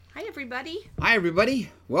Hi, everybody. Hi,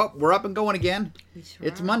 everybody. Well, we're up and going again. We sure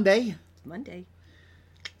It's are. Monday. It's Monday.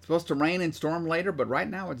 It's supposed to rain and storm later, but right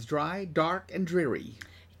now it's dry, dark, and dreary.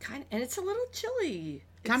 And it's a little chilly.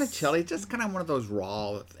 Kind of It's- chilly, just kind of one of those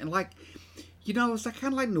raw, and it's like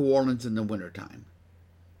kind of like New Orleans in the wintertime.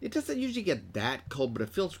 It doesn't usually get that cold, but it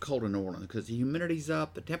feels cold in New Orleans because the humidity's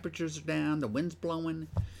up, the temperatures are down, the wind's blowing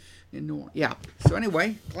in New Orleans. Yeah. So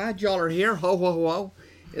anyway, glad y'all are here. Ho, ho, ho, ho.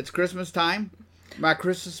 It's Christmas time. My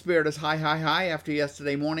Christmas spirit is high, high, high after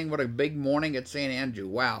yesterday morning. What a big morning at St. Andrew.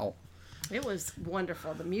 Wow. It was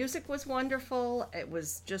wonderful. The music was wonderful. It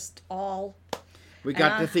was just all... We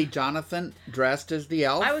got And to see Jonathan dressed as the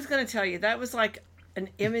elf. I was going to tell you, that was like an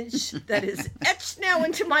image that is etched now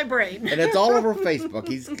into my brain. And it's all over Facebook.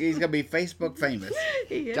 He's going to be Facebook famous.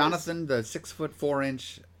 He is. Jonathan, the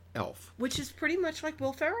 6'4" elf. Which is pretty much like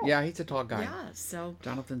Will Ferrell. Yeah, he's a tall guy. Yeah, so...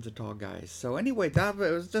 Jonathan's a tall guy. So anyway, it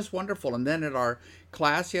was just wonderful. And then at our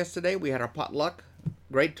class yesterday, we had our potluck.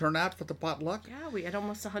 Great turnout for the potluck. Yeah, we had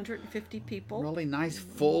almost 150 people. Really nice,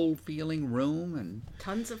 full feeling room and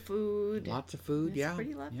Tons of food. lots of food. It's Yeah,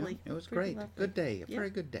 pretty lovely. Yeah, it was Pretty great. lovely. Good day. A Yeah. very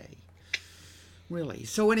good day. Really.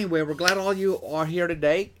 So anyway, we're glad all you are here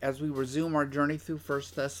today as we resume our journey through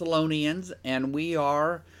 1 Thessalonians, and we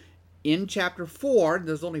are in chapter 4.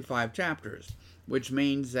 There's only 5 chapters, which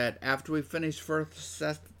means that after we finish First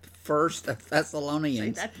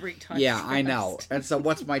Thessalonians, Say that 3 times. yeah, I know. fast. And so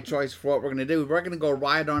what's my choice for what we're going to do? We're going to go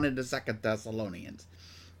right on into 2 Thessalonians.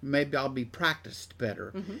 Maybe I'll be practiced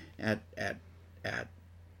better at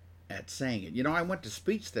saying it. You know, I went to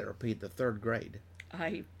speech therapy at the 3rd grade.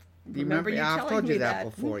 I Do you remember you I've telling told me you that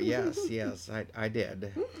before. Yes, I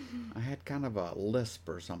did. I had kind of a lisp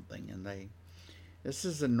or something, and this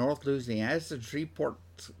is in North Louisiana. This is Shreveport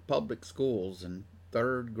Public Schools in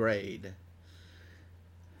 3rd grade.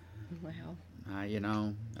 Well, I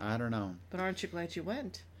don't know. but aren't you glad you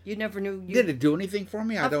went? You never knew you... Did it do anything for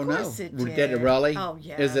me? I Of don't know. course it Did did. it really? Oh,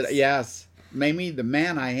 Is it? yes. Yes. Made me the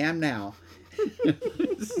man I am now.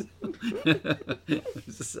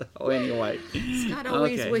 So anyway. Scott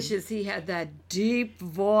always Okay. wishes he had that deep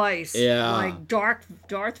voice. Yeah. Like Darth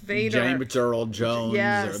Vader. James Earl Jones.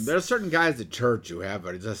 Yes. There's certain guys at church who have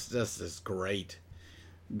it. Just this great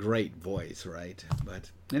voice, right? But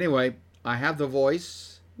anyway, I have the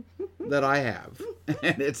voice that I have,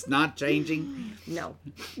 and it's not changing. No,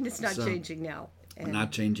 it's not So- changing now. And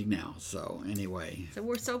Not changing now. So anyway, so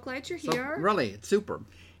we're so glad you're so here. really, it's super,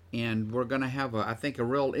 and we're gonna have I think a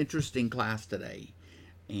real interesting class today,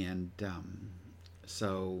 and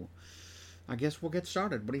so I guess we'll get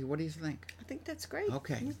started. What do you think? I think that's great.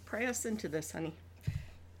 Okay. You pray us into this, honey.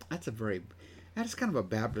 That's kind of a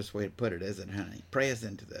Baptist way to put it, isn't it, honey? Pray us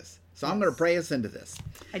into this. So I'm going to pray us into this.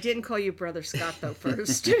 I didn't call you Brother Scott, though,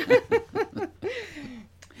 first.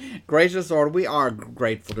 Gracious Lord, we are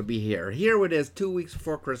grateful to be here. Here it is, 2 weeks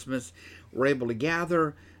before Christmas. We're able to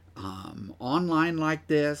gather online like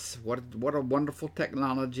this. What a wonderful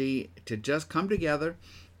technology to just come together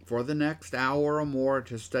for the next hour or more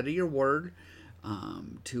to study your word,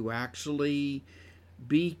 to actually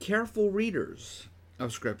be careful readers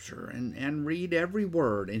of Scripture and read every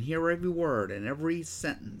word and hear every word and every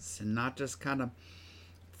sentence and not just kind of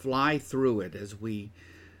fly through it as we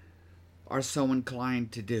are so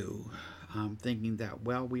inclined to do, thinking that,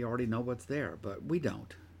 well, we already know what's there, but we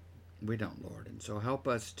don't. We don't, Lord. And so help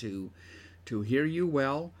us to hear you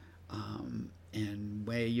well, and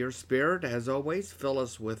may your Spirit, as always, fill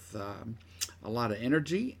us with a lot of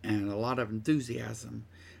energy and a lot of enthusiasm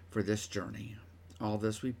for this journey. All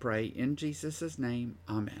this we pray in Jesus' name.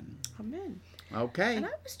 Amen. Amen. Okay. And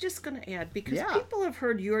I was just going to add, because Yeah. people have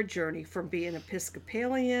heard your journey from being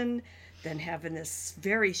Episcopalian, then having this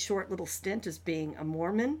very short little stint as being a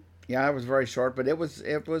Mormon, Yeah, it was very short, but it was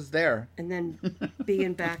there. and then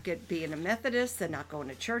being back at being a Methodist, then not going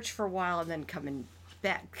to church for a while, and then coming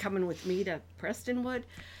with me to Prestonwood.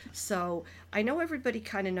 So I know everybody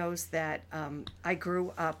kind of knows that I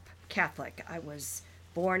grew up Catholic. I was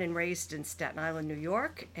born and raised in Staten Island, New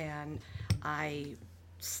York, and I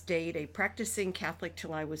stayed a practicing Catholic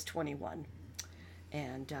till I was 21.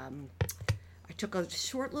 And I took a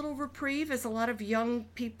short little reprieve, as a lot of young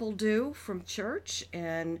people do, from church.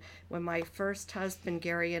 And when my first husband,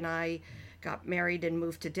 Gary, and I got married and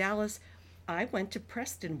moved to Dallas, I went to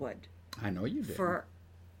Prestonwood I know you did. for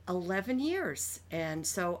 11 years. And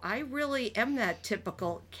so I really am that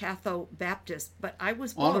typical Catho-Baptist, but I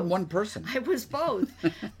was both. All in one person. I was both.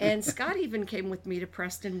 And Scott even came with me to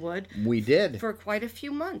Prestonwood We did. for quite a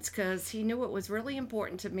few months because he knew it was really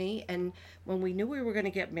important to me. And when we knew we were going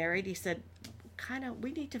to get married, he said,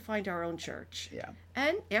 we need to find our own church. Yeah.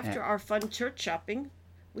 And after Yeah. our fun church shopping,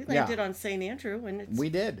 We landed on St. Andrew, and it's We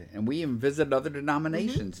did, and we even visited other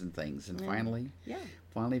denominations and things, and yeah.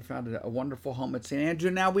 finally found a wonderful home at St. Andrew.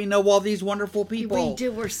 Now we know all these wonderful people. We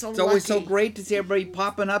do. We're so It's always so lucky. great to see everybody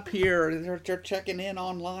popping up here. They're checking in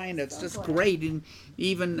online. It's just great. And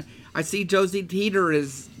even I see Josie Teeter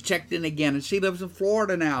is checked in again, and she lives in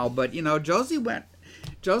Florida now. But you know, Josie and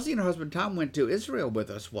her husband Tom went to Israel with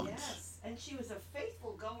us once. Yes, and she was a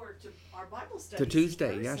faithful goer to our Bible studies. To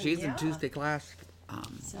Tuesday, in yeah, person, she's in Tuesday class.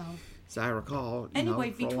 So As I recall,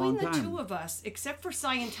 anyway, for a between long the time. two of us, except for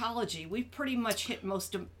Scientology, we've pretty much hit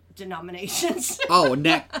most denominations. Oh,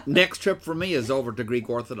 next trip for me is over to Greek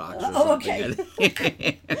Orthodox. Or Oh, something.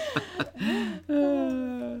 okay.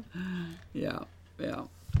 Yeah.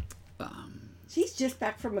 She's just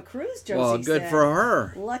back from a cruise, Josie Well, good said. for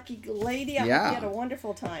her. Lucky lady. I hope Yeah. you had a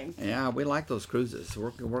wonderful time. Yeah, we like those cruises.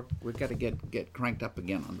 We've got to get cranked up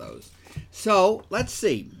again on those. So let's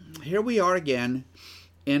see. Here we are again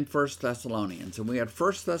in 1 Thessalonians, and we had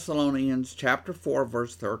 1 Thessalonians chapter 4,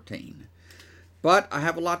 verse 13. But I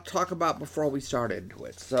have a lot to talk about before we start into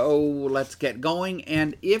it. So let's get going.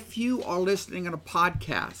 And if you are listening on a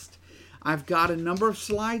podcast, I've got a number of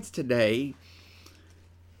slides today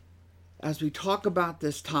as we talk about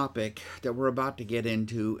this topic that we're about to get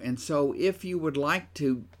into. And so if you would like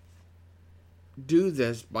to do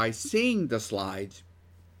this by seeing the slides,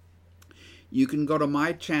 you can go to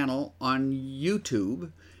my channel on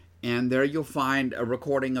YouTube, and there you'll find a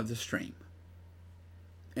recording of the stream.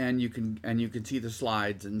 And you can see the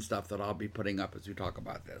slides and stuff that I'll be putting up as we talk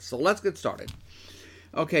about this. So let's get started.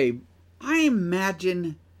 Okay, I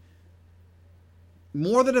imagine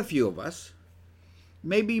more than a few of us,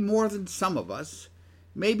 maybe more than some of us,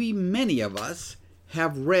 maybe many of us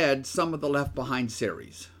have read some of the Left Behind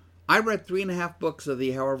series. I read 3.5 books of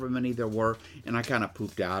the however many there were, and I kind of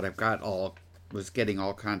pooped out. Was getting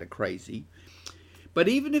all kind of crazy. But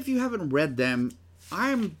even if you haven't read them,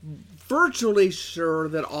 I'm virtually sure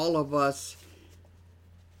that all of us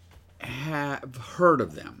have heard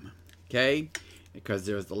of them, okay? Because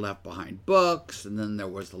there's the Left Behind books, and then there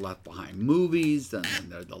was the Left Behind movies, and then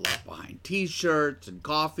there's the Left Behind t-shirts and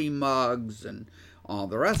coffee mugs and all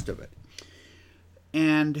the rest of it.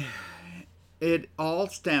 And it all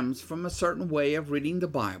stems from a certain way of reading the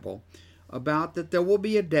Bible about that there will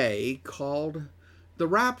be a day called the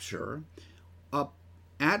rapture,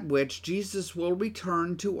 at which Jesus will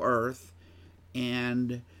return to earth,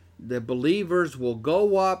 and the believers will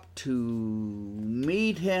go up to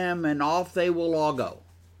meet him, and off they will all go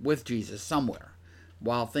with Jesus somewhere,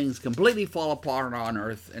 while things completely fall apart on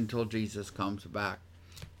earth until Jesus comes back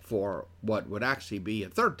for what would actually be a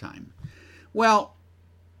third time. Well,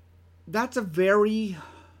 that's a very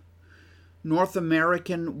North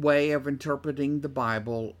American way of interpreting the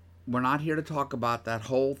Bible. We're not here to talk about that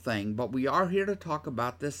whole thing, but we are here to talk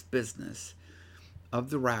about this business of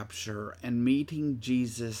the rapture and meeting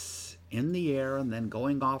Jesus in the air and then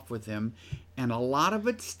going off with him. And a lot of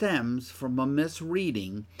it stems from a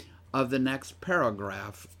misreading of the next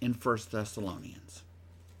paragraph in 1 Thessalonians.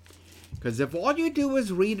 Because if all you do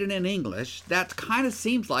is read it in English, that kind of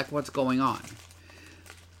seems like what's going on.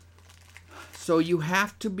 So you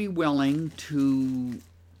have to be willing to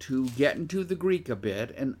get into the Greek a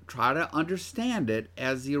bit and try to understand it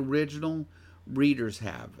as the original readers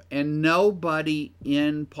have. And nobody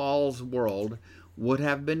in Paul's world would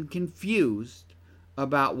have been confused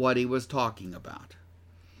about what he was talking about.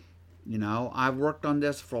 You know, I've worked on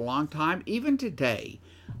this for a long time. Even today,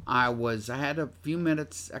 I had a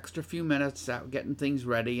extra few minutes out getting things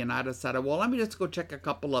ready, and I decided, well, let me just go check a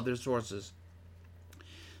couple other sources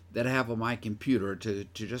that I have on my computer to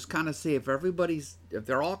just kind of see if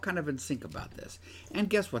they're all kind of in sync about this. And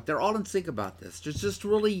guess what? They're all in sync about this. There's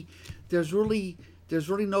really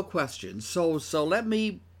no question. So let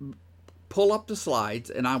me pull up the slides,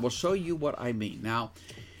 and I will show you what I mean. Now,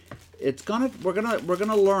 we're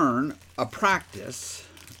gonna learn a practice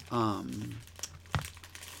in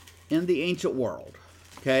the ancient world.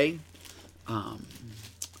 Okay, I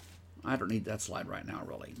don't need that slide right now,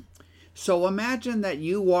 really. So imagine that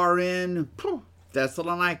you are in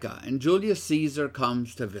Thessalonica and Julius Caesar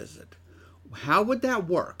comes to visit. How would that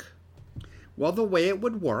work? Well, the way it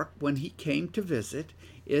would work when he came to visit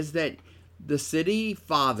is that the city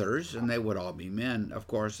fathers, and they would all be men, of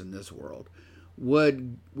course, in this world,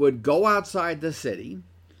 would go outside the city,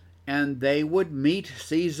 and they would meet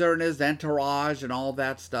Caesar and his entourage and all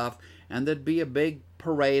that stuff, and there'd be a big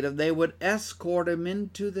parade, and they would escort him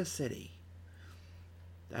into the city.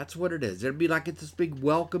 That's what it is. It'd be like it's this big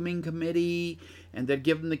welcoming committee, and they'd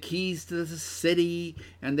give him the keys to the city,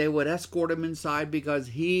 and they would escort him inside because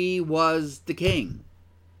he was the king.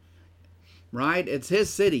 right? It's his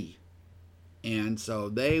city. And so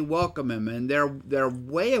they welcome him, and their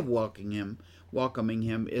way of welcoming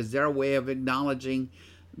him is their way of acknowledging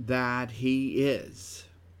that he is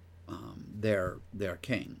their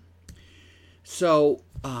king. So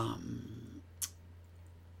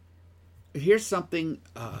here's something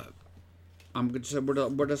we're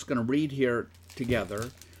just going to read here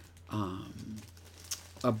together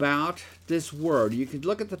about this word. You can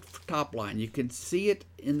look at the top line. You can see it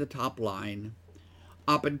in the top line.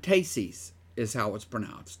 Apentases is how it's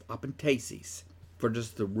pronounced. Apentases, for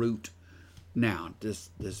just the root noun,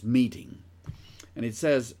 this meeting. And it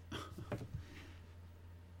says,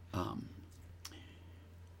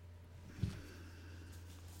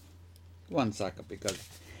 one second, because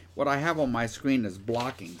what I have on my screen is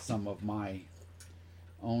blocking some of my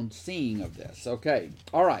own seeing of this. Okay,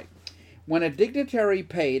 all right. When a dignitary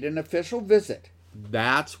paid an official visit,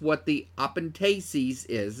 that's what the apentases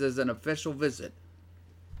is an official visit,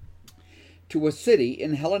 to a city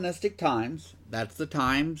in Hellenistic times, that's the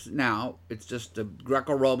times now, it's just the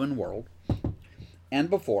Greco-Roman world, and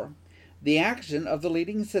before, the action of the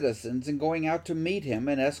leading citizens in going out to meet him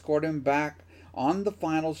and escort him back on the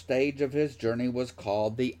final stage of his journey was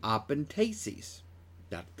called the apentases.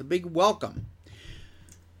 That's the big welcome.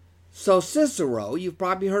 So Cicero, you've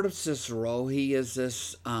probably heard of Cicero. He is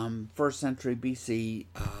this 1st century BC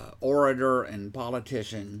orator and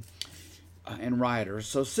politician and writer.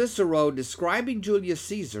 So Cicero, describing Julius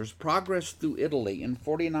Caesar's progress through Italy in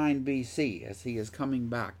 49 BC, as he is coming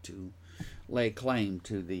back to lay claim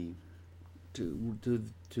to the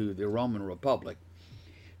Roman Republic,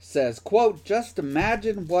 says, quote, "Just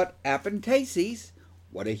imagine what apentases,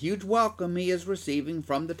 what a huge welcome he is receiving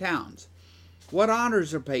from the towns. What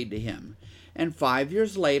honors are paid to him." And 5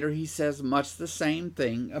 years later, he says much the same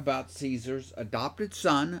thing about Caesar's adopted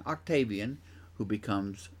son, Octavian, who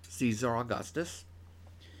becomes Caesar Augustus.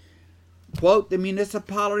 Quote, "The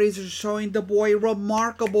municipalities are showing the boy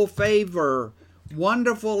remarkable favor.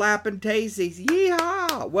 Wonderful apentases.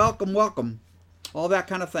 Yeehaw! Welcome, welcome." All that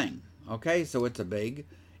kind of thing. Okay, so it's a big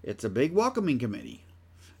welcoming committee.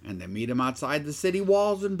 And they meet him outside the city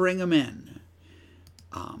walls and bring him in.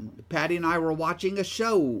 Patty and I were watching a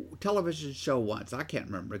television show once. I can't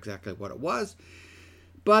remember exactly what it was.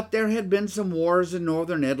 But there had been some wars in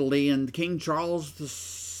northern Italy, and King Charles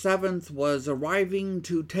VII was arriving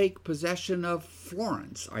to take possession of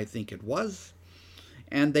Florence, I think it was.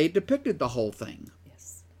 And they depicted the whole thing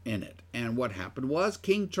in it. And what happened was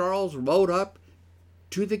King Charles rode up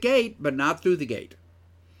to the gate, but not through the gate.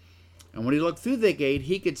 And when he looked through the gate,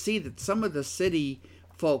 he could see that some of the city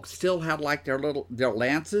folks still had like their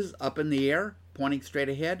lances up in the air, pointing straight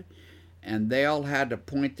ahead. And they all had to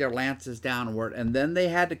point their lances downward. And then they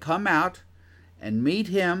had to come out and meet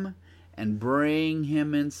him and bring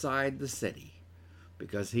him inside the city,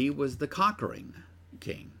 because he was the conquering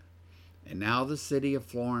king. And now the city of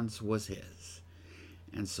Florence was his.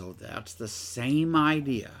 And so that's the same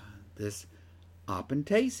idea, this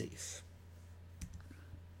apentases.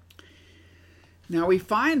 Now we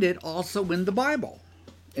find it also in the Bible.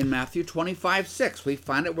 In Matthew 25:6, we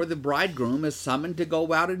find it where the bridegroom is summoned to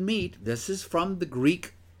go out and meet. This is from the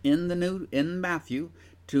Greek in Matthew,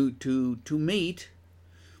 to meet.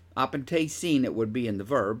 Apentesin, it would be in the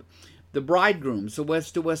verb. The bridegroom, so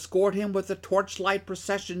as to escort him with a torchlight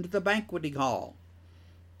procession to the banqueting hall.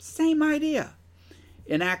 Same idea.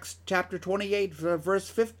 In Acts chapter 28, verse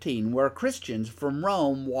 15, where Christians from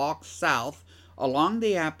Rome walk south along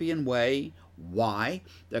the Appian Way. Why?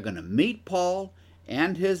 They're going to meet Paul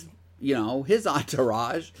and his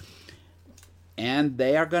entourage, and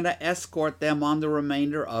they are going to escort them on the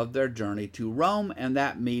remainder of their journey to Rome, and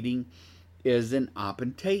that meeting is an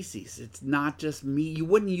apentases. It's not just me. You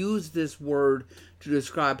wouldn't use this word to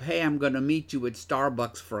describe, hey, I'm going to meet you at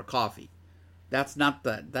Starbucks for a coffee. That's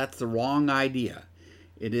the wrong idea.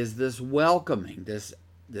 It is this welcoming, this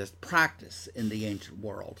practice in the ancient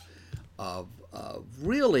world of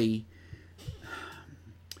really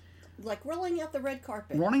like rolling out the red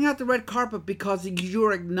carpet. Rolling out the red carpet, because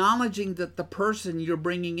you're acknowledging that the person you're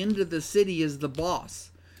bringing into the city is the boss.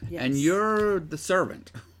 Yes. And you're the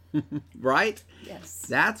servant. Right? Yes.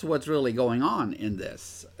 That's what's really going on in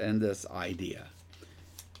this idea.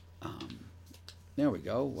 There we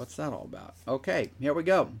go. What's that all about? Okay, here we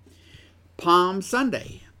go. Palm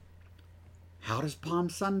Sunday. How does Palm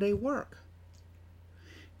Sunday work?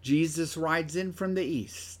 Jesus rides in from the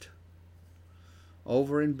east,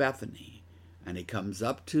 over in Bethany, and he comes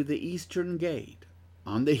up to the eastern gate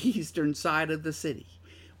on the eastern side of the city,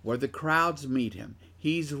 where the crowds meet him.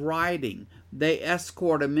 He's riding. They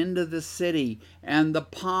escort him into the city, and the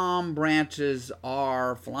palm branches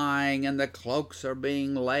are flying, and the cloaks are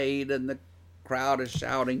being laid, and the crowd is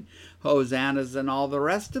shouting hosannas and all the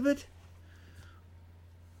rest of it.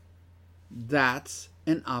 That's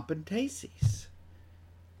an apentasis.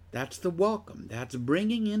 That's the welcome. That's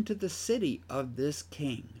bringing into the city of this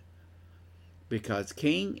king. Because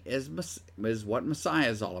king is what Messiah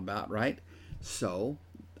is all about, right? So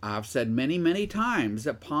I've said many, many times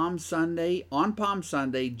that on Palm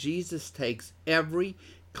Sunday, Jesus takes every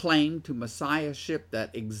claim to messiahship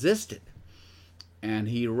that existed, and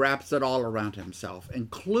he wraps it all around himself,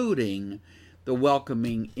 including the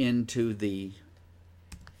welcoming into the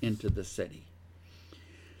city.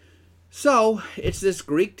 So it's this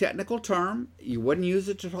Greek technical term. You wouldn't use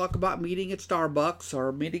it to talk about meeting at Starbucks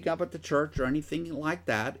or meeting up at the church or anything like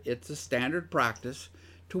that. It's a standard practice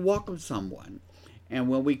to welcome someone. And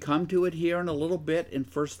when we come to it here in a little bit in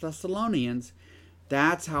 1 Thessalonians,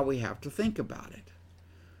 that's how we have to think about it.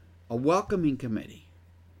 A welcoming committee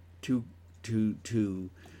to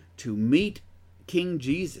meet King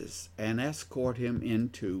Jesus and escort him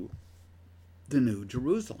into the New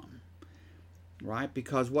Jerusalem. Right?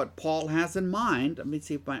 Because what Paul has in mind, let me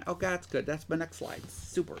see if okay, that's good. That's my next slide.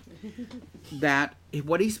 Super. That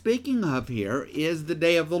what he's speaking of here is the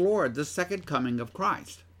day of the Lord, the second coming of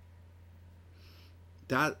Christ.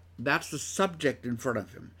 That's the subject in front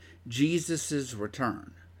of him. Jesus'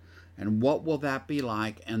 return. And what will that be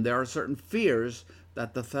like? And there are certain fears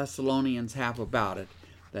that the Thessalonians have about it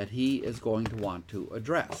that he is going to want to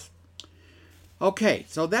address. Okay,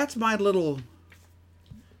 so that's my little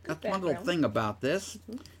thing about this.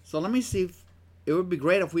 So let me see if it would be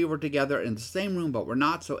great if we were together in the same room, but we're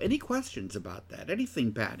not. So any questions about that?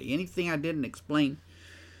 Anything, Patty? Anything I didn't explain?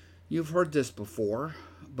 You've heard this before,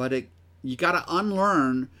 but you got to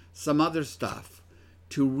unlearn some other stuff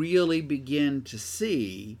to really begin to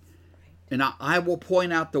see. And I will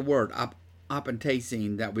point out the word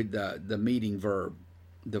apentasing, that with the meeting verb,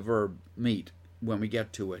 the verb meet, when we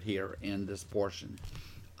get to it here in this portion.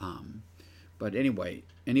 But anyway,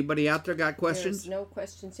 anybody out there got questions? There's no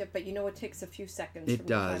questions yet, but it takes a few seconds. It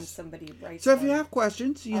does. Time somebody writes. So if you have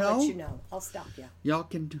questions, I'll let you know. I'll stop you. Y'all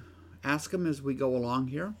can ask them as we go along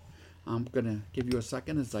here. I'm going to give you a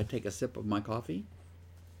second as I take a sip of my coffee.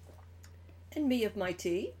 And me of my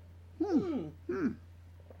tea. You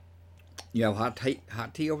have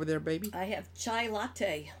hot tea over there, baby? I have chai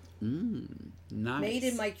latte. Nice. Made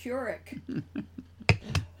in my Keurig.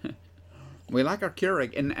 We like our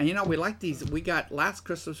Keurig, and we like these. Last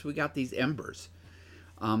Christmas we got these embers.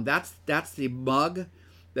 That's the mug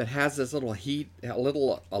that has this little a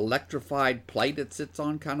little electrified plate it sits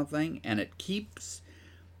on, kind of thing, and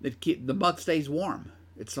the mug stays warm.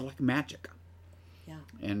 It's like magic. Yeah.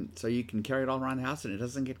 And so you can carry it all around the house, and it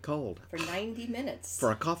doesn't get cold. For 90 minutes.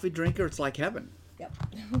 For a coffee drinker, it's like heaven. Yep.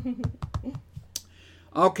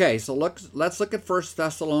 Okay, so let's look at 1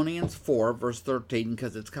 Thessalonians 4, verse 13,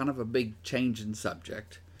 because it's kind of a big change in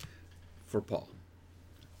subject for Paul.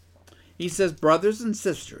 He says, "Brothers and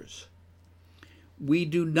sisters, we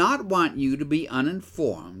do not want you to be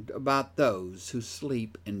uninformed about those who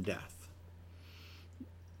sleep in death."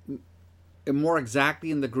 And more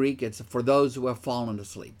exactly in the Greek, it's for those who have fallen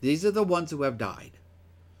asleep. These are the ones who have died,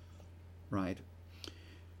 right?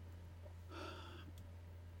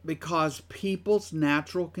 Because people's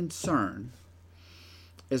natural concern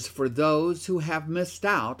is for those who have missed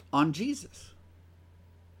out on Jesus.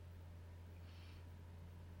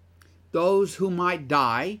 Those who might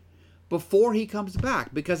die before he comes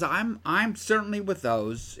back. Because I'm certainly with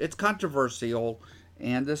those. It's controversial,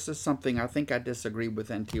 and this is something I think I disagree with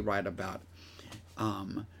N.T. Wright about.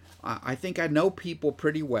 I think I know people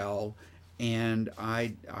pretty well, and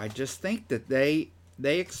I just think that they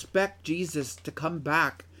expect Jesus to come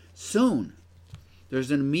back soon.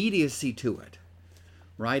 There's an immediacy to it,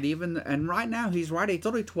 right? And right now he's right. It's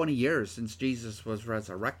only 20 years since Jesus was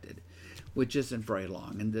resurrected, which isn't very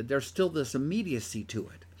long, and there's still this immediacy to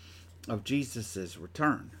it of Jesus's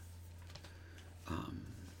return.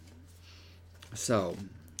 So,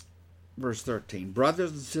 verse 13,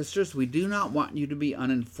 "Brothers and sisters, we do not want you to be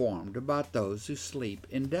uninformed about those who sleep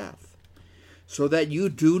in death, so that you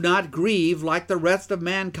do not grieve like the rest of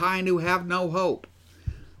mankind who have no hope."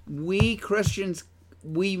 We Christians,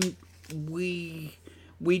 we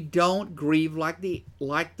don't grieve like the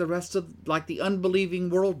unbelieving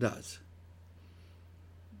world does.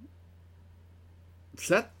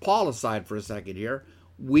 Set Paul aside for a second here.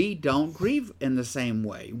 We don't grieve in the same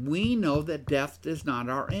way. We know that death is not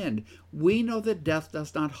our end. We know that death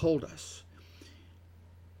does not hold us.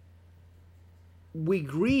 we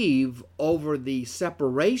grieve over the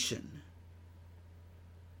separation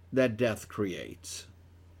that death creates.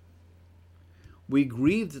 We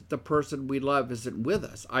grieve that the person we love isn't with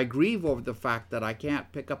us. I grieve over the fact that I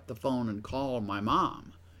can't pick up the phone and call my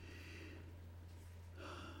mom.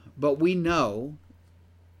 But we know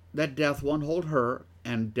that death won't hold her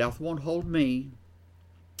and death won't hold me.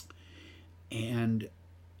 And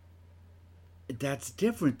that's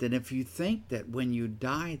different than if you think that when you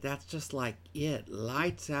die, that's just like it.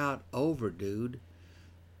 Lights out, over, dude.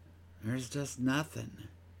 There's just nothing.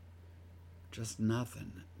 Just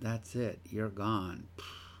nothing. That's it. You're gone.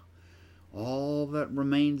 All that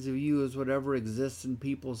remains of you is whatever exists in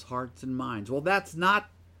people's hearts and minds. Well, that's not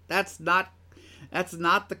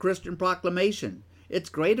the Christian proclamation. It's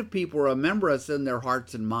great if people remember us in their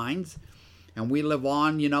hearts and minds, and we live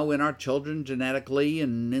on, in our children genetically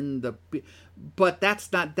and in the. But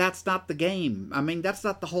that's not the game. I mean, that's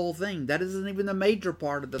not the whole thing. That isn't even the major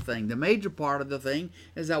part of the thing. The major part of the thing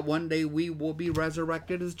is that one day we will be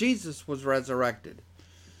resurrected as Jesus was resurrected.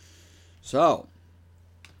 So,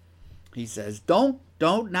 he says, don't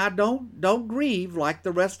grieve like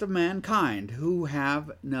the rest of mankind who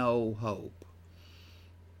have no hope.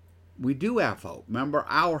 We do have hope. Remember,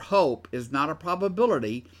 our hope is not a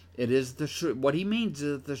probability. It is what he means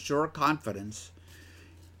is the sure confidence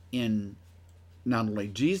in not only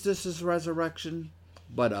Jesus' resurrection,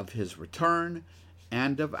 but of his return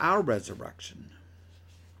and of our resurrection.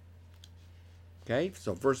 Okay,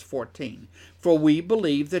 so verse 14. For we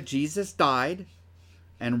believe that Jesus died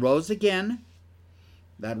and rose again.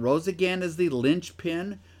 That rose again is the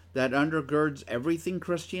linchpin that undergirds everything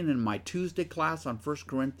Christian. In my Tuesday class on 1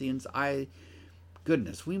 Corinthians, I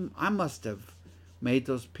must have made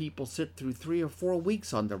those people sit through 3 or 4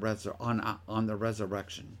 weeks on the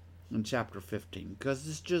resurrection in chapter 15, because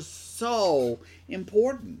it's just so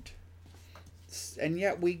important. And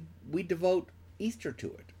yet we devote Easter to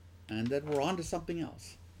it, and then we're on to something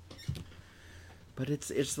else. But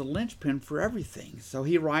it's the linchpin for everything. So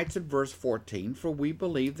he writes in verse 14, for we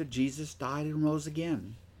believe that Jesus died and rose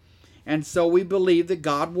again. And so we believe that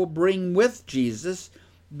God will bring with Jesus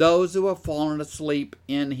those who have fallen asleep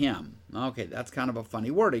in him. Okay, that's kind of a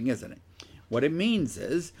funny wording, isn't it? What it means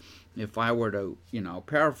is, if I were to,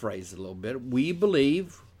 paraphrase a little bit, we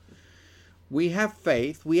believe, we have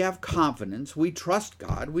faith, we have confidence, we trust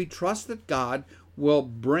God, we trust that God will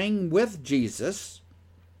bring with Jesus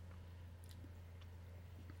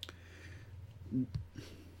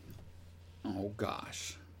oh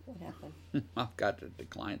gosh. What happened? I've got to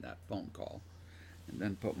decline that phone call and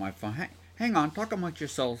then put my phone. Hang on, talk amongst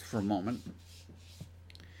yourselves for a moment.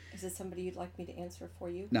 Is it somebody you'd like me to answer for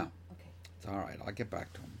you? No. Okay. It's all right. I'll get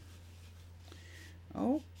back to him.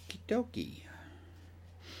 Okie dokie.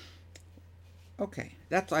 Okay.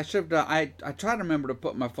 I should. I try to remember to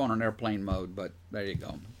put my phone on airplane mode, but there you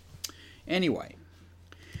go. Anyway,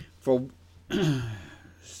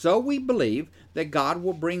 so we believe that God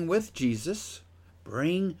will bring with Jesus.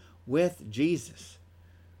 Bring with Jesus.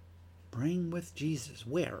 Bring with Jesus.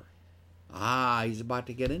 Where? He's about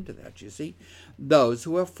to get into that, you see. Those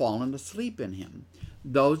who have fallen asleep in him.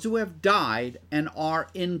 Those who have died and are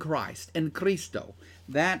in Christ, in Cristo.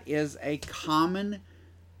 That is a common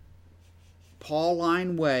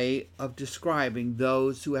Pauline way of describing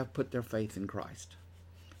those who have put their faith in Christ.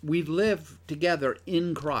 We live together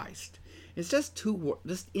in Christ. It's just two words,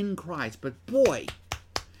 just in Christ. But boy,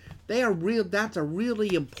 they are real. That's a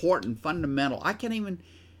really important fundamental. I can't even.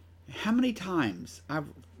 How many times I've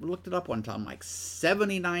looked it up one time, like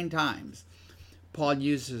 79 times. Paul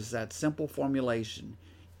uses that simple formulation: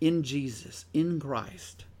 in Jesus, in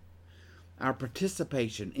Christ. Our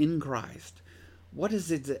participation in Christ. What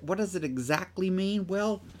does it exactly mean?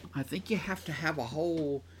 Well, I think you have to have a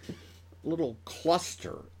whole little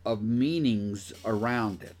cluster of meanings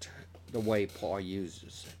around it, the way Paul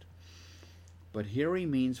uses it. But here he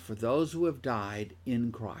means for those who have died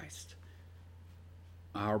in Christ,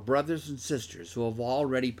 our brothers and sisters who have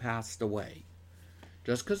already passed away.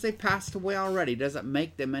 Just because they passed away already doesn't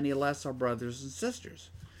make them any less our brothers and sisters,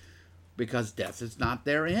 because death is not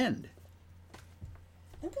their end.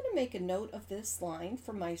 I'm going to make a note of this line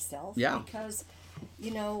for myself. Yeah. Because,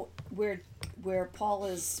 where Paul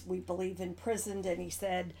is, we believe, imprisoned, and he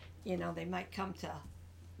said, they might come to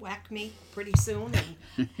whack me pretty soon,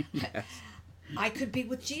 and Yes. I could be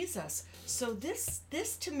with Jesus. So this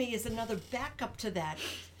to me is another backup to that,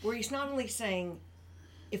 where he's not only saying,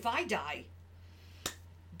 if I die,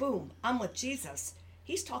 boom, I'm with Jesus.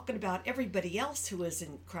 He's talking about everybody else who is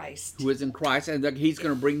in Christ. Who is in Christ, and that he's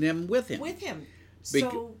going to bring them with him. With him.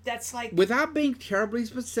 So that's like, without being terribly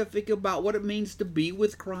specific about what it means to be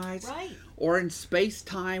with Christ, right. or in space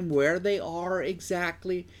time where they are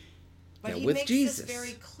exactly. But he with makes Jesus. this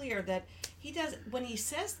very clear that he does, when he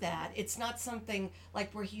says that, it's not something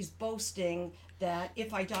like where he's boasting that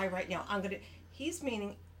if I die right now, I'm going to. He's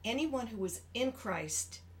meaning anyone who is in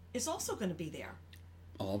Christ is also going to be there.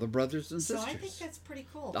 All the brothers and So sisters. I think that's pretty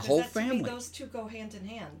cool. The 'cause whole that's, I mean, family. those two go hand in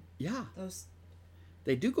hand. Yeah, Those.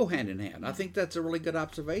 they do go hand in hand. I think that's a really good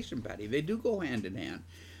observation, Patty. They do go hand in hand.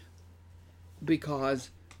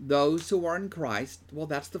 Because those who are in Christ, well,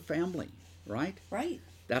 that's the family, right? Right.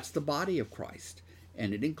 That's the body of Christ.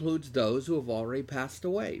 And it includes those who have already passed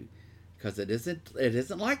away. Because it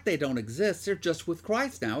isn't like they don't exist. They're just with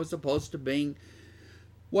Christ now, as opposed to being,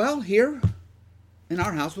 well, here in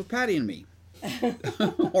our house with Patty and me.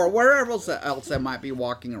 Or wherever else they might be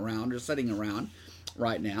walking around or sitting around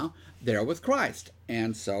right now. They're with Christ.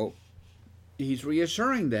 And so he's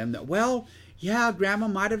reassuring them that, well, yeah, Grandma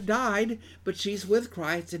might have died, but she's with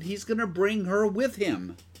Christ and he's going to bring her with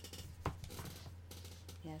him.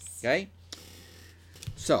 Yes. Okay?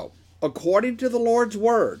 So, according to the Lord's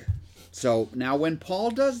word. So, now when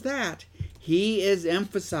Paul does that, he is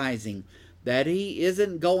emphasizing that he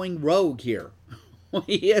isn't going rogue here.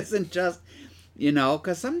 He isn't just,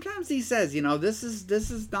 because sometimes he says, this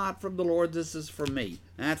is not from the Lord, this is from me.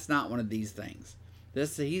 That's not one of these things.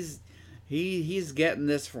 He's getting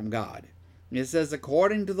this from God. It says,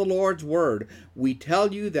 according to the Lord's word, we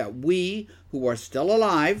tell you that we who are still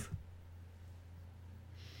alive,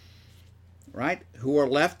 right, who are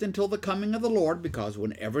left until the coming of the Lord, because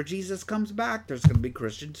whenever Jesus comes back, there's going to be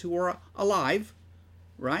Christians who are alive,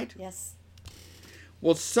 right? Yes.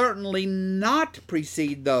 Will certainly not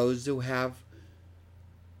precede those who have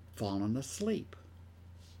fallen asleep.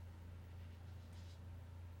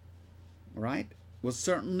 Right? Will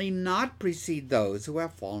certainly not precede those who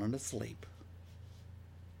have fallen asleep.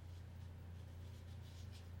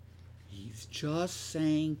 He's just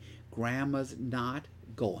saying Grandma's not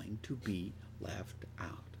going to be left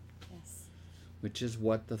out. Yes. Which is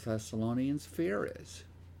what the Thessalonians' fear is.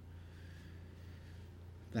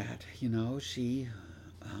 That, she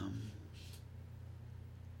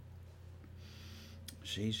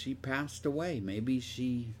passed away. Maybe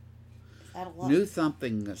she knew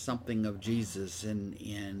something of Jesus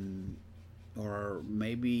or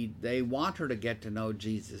maybe they want her to get to know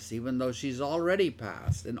Jesus even though she's already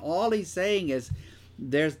passed. And all he's saying is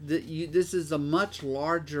this is a much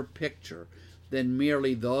larger picture than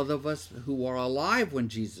merely those of us who are alive when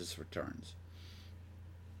Jesus returns.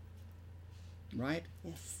 Right?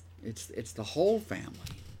 Yes. It's the whole family.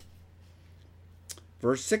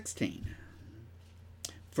 Verse 16.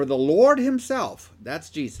 For the Lord himself, that's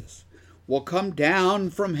Jesus, will come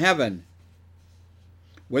down from heaven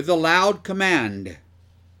with a loud command,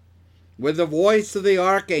 with the voice of the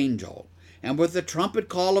archangel, and with the trumpet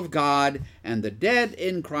call of God, and the dead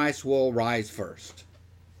in Christ will rise first.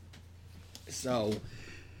 So,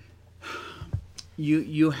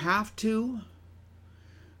 you have to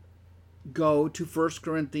go to 1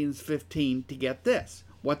 Corinthians 15 to get this.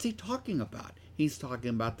 What's he talking about? He's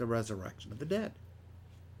talking about the resurrection of the dead.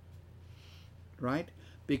 Right?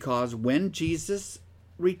 Because when Jesus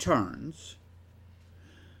returns,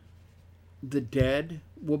 the dead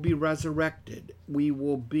will be resurrected. We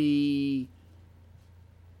will be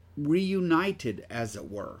reunited, as it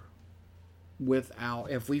were,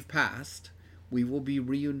 if we've passed, we will be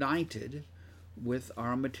reunited with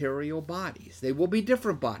our material bodies. They will be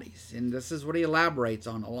different bodies, and this is what he elaborates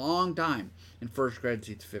on a long time in 1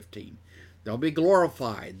 Corinthians 15. They'll be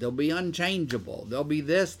glorified. They'll be unchangeable. They'll be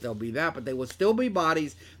this, they'll be that, but they will still be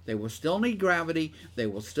bodies. They will still need gravity. They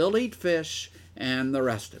will still eat fish and the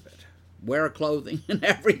rest of it. Wear clothing and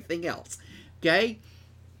everything else. Okay?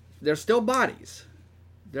 They're still bodies.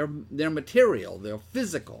 They're material. They're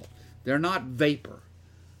physical. They're not vapor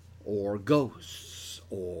or ghosts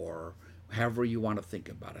or however you want to think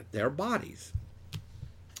about it. They're bodies.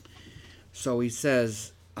 So he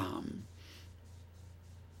says,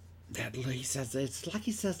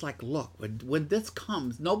 look, when this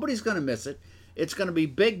comes, nobody's going to miss it. It's going to be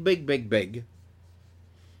big, big, big, big.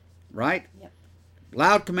 Right? Yep.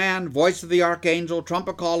 Loud command, voice of the archangel,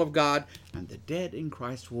 trumpet call of God, and the dead in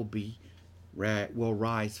Christ will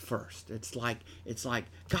rise first. It's like,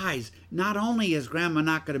 guys, not only is Grandma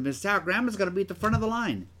not going to miss out, Grandma's going to be at the front of the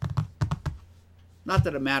line. Not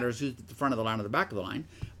that it matters who's at the front of the line or the back of the line,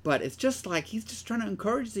 but it's just like he's just trying to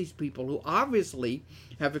encourage these people who obviously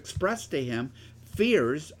have expressed to him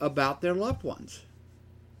fears about their loved ones.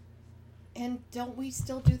 And don't we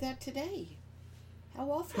still do that today? How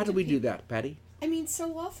often? How do we do that, Patty? I mean,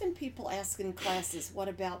 so often people ask in classes, what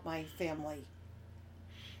about my family?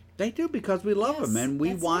 They do, because we love Yes, them, and we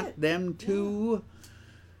that's want it. them to.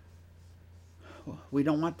 We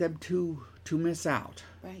don't want them to miss out,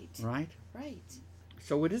 Right, right? right.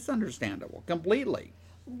 So it is understandable completely.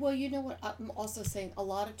 Well, you know what? I'm also saying a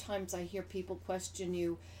lot of times I hear people question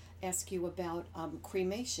you, ask you about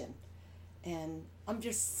cremation. And I'm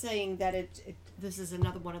just saying that this is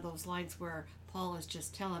another one of those lines where Paul is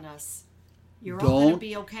just telling us, you're all going to Don't.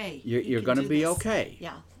 be okay. You're You going to can do be this. okay,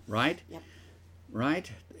 Yeah. right? Yep.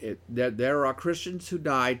 Right? There are Christians who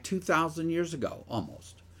died 2,000 years ago,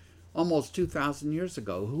 almost 2,000 years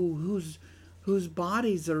ago, whose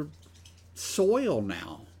bodies are soil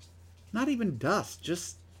now, not even dust,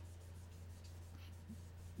 just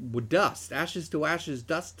with dust, ashes to ashes,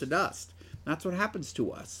 dust to dust. That's what happens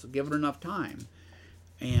to us, given enough time.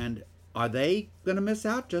 And are they going to miss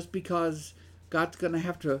out just because God's going to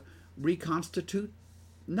have to reconstitute?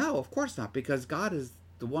 No, of course not, because God is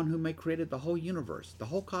the one who created the whole universe, the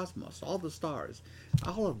whole cosmos, all the stars,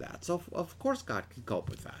 all of that. So of course God can cope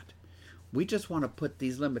with that. We just want to put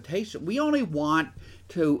these limitations. We only want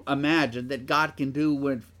to imagine that God can do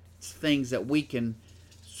with things that we can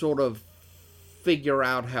sort of figure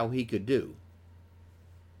out how he could do.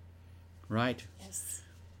 Right? Yes.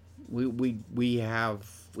 We have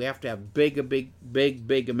to have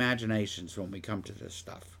big imaginations when we come to this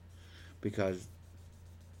stuff, because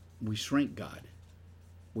we shrink God.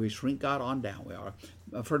 We shrink God on down.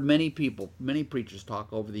 I've heard many preachers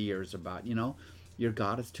talk over the years about, your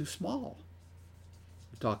God is too small.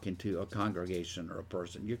 You're talking to a congregation or a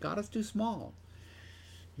person. Your God is too small.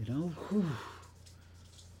 Whew.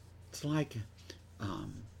 It's like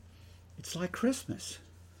Christmas.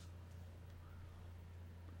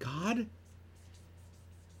 God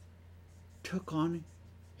took on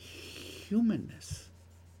humanness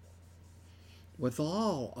with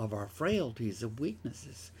all of our frailties and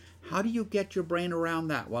weaknesses. How do you get your brain around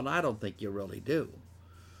that? Well, I don't think you really do.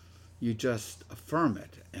 You just affirm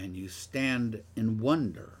it, and you stand in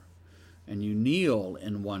wonder, and you kneel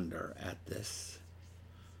in wonder at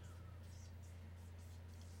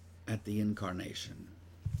the incarnation.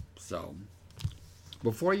 So,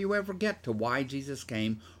 before you ever get to why Jesus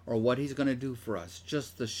came or what he's going to do for us,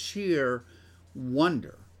 just the sheer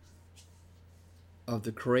wonder of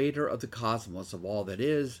the creator of the cosmos, of all that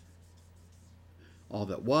is, all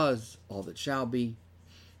that was, all that shall be,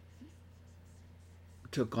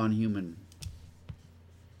 took on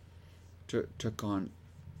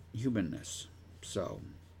humanness.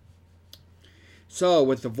 So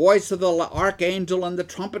with the voice of the archangel and the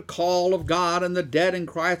trumpet call of God, and the dead in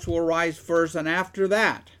Christ will rise first, and after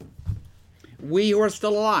that, we who are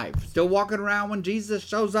still alive, still walking around when Jesus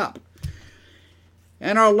shows up,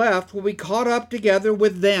 and are left will be caught up together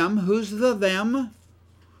with them. Who's the them?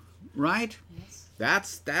 Right? Yes.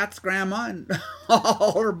 That's Grandma and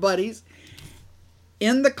all her buddies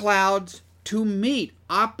in the clouds to meet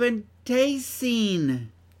apentacine.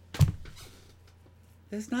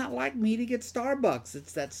 It's not like meeting at Starbucks.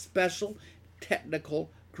 It's that special technical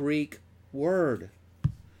Greek word.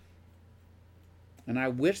 And I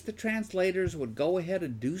wish the translators would go ahead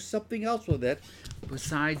and do something else with it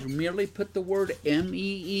besides merely put the word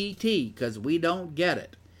M-E-E-T, because we don't get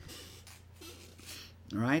it.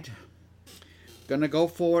 All right? Gonna go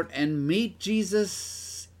forward and meet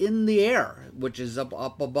Jesus in the air, which is up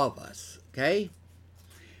above us. Okay?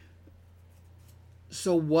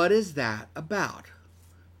 So what is that about?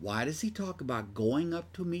 Why does he talk about going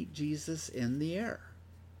up to meet Jesus in the air?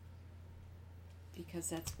 Because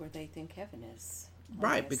that's where they think heaven is.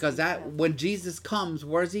 Right, because when Jesus comes,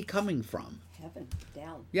 where's he coming from? Heaven,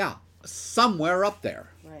 down. Yeah, somewhere up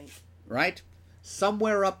there. Right. Right?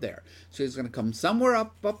 Somewhere up there. So he's going to come somewhere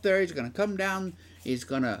up there. He's going to come down. He's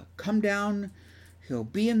going to come down. He'll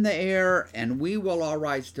be in the air, and we will all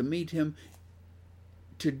rise to meet him.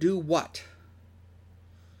 To do what?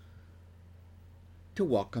 To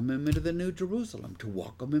welcome him into the New Jerusalem. To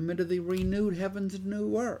welcome him into the renewed heavens and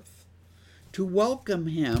new earth. To welcome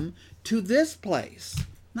him to this place.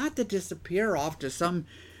 Not to disappear off to some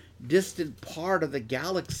distant part of the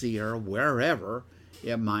galaxy or wherever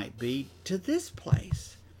it might be, to this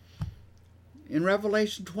place. In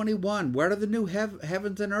Revelation 21, where do the new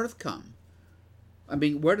heavens and earth come? I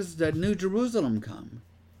mean, where does the New Jerusalem come?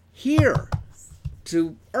 Here,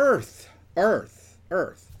 to earth.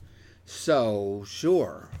 So,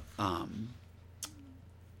 sure,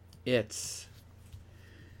 it's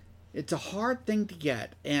a hard thing to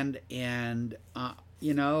get, and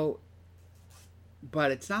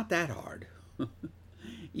but it's not that hard.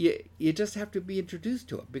 You just have to be introduced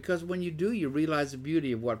to it, because when you do, you realize the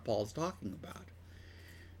beauty of what Paul's talking about.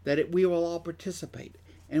 we will all participate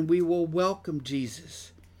and we will welcome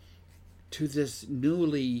Jesus to this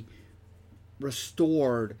newly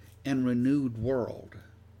restored and renewed world,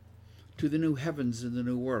 to the new heavens and the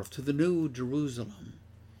new earth, to the new Jerusalem.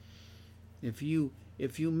 If you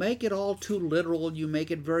make it all too literal, you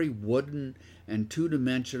make it very wooden and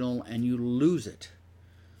two-dimensional, and you lose it.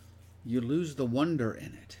 You lose the wonder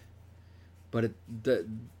in it. But the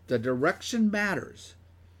direction matters.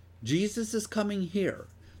 Jesus is coming here.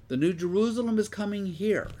 The New Jerusalem is coming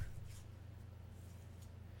here.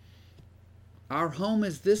 Our home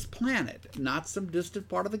is this planet, not some distant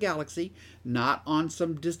part of the galaxy, not on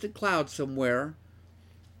some distant cloud somewhere.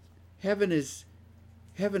 Heaven is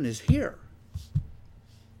here.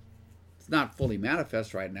 It's not fully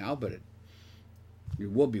manifest right now, but it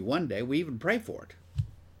will be one day. We even pray for it.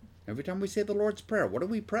 Every time we say the Lord's Prayer, what do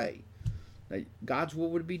we pray? That God's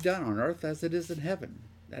will would be done on earth as it is in heaven.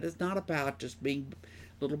 That is not about just being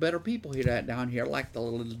little better people here down here like the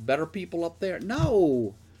little better people up there.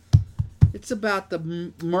 No! It's about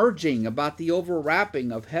the merging, about the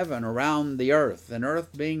overwrapping of heaven around the earth, and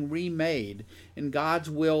earth being remade, and God's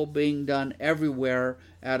will being done everywhere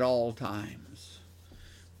at all times.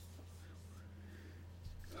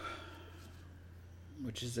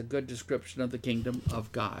 Which is a good description of the kingdom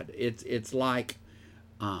of God. It's like,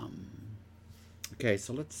 okay,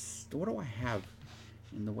 so what do I have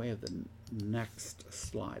in the way of the next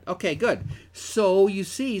slide? Okay, good. So you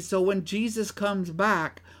see, so when Jesus comes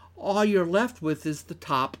back, all you're left with is the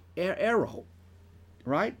top arrow,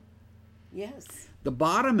 right? Yes. The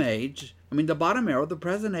bottom arrow, the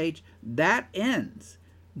present age, that ends.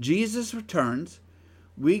 Jesus returns.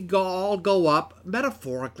 We all go up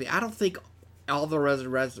metaphorically. I don't think all the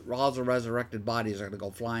resurrected bodies are going to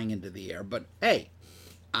go flying into the air, but hey,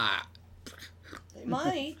 They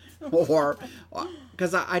might. or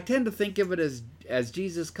because I tend to think of it as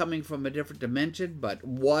Jesus coming from a different dimension, but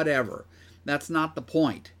whatever. That's not the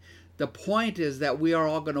point. The point is that we are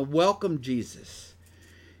all going to welcome Jesus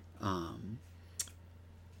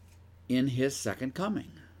in his second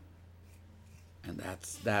coming. And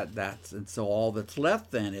and so all that's left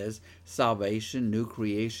then is salvation, new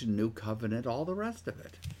creation, new covenant, all the rest of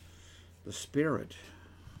it. The Spirit.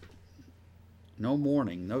 No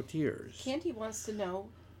mourning, no tears. Candy wants to know,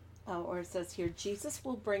 or it says here, Jesus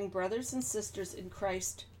will bring brothers and sisters in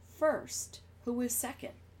Christ first. Who is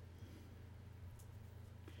second?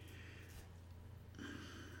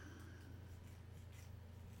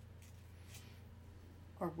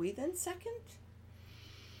 Are we then second?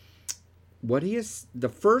 The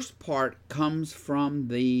first part comes from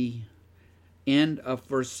the end of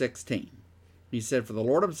verse 16. He said, "For the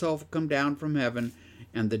Lord himself will come down from heaven,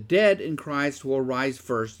 and the dead in Christ will rise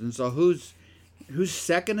first." And so who's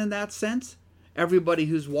second in that sense? Everybody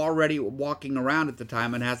who's already walking around at the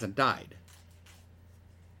time and hasn't died.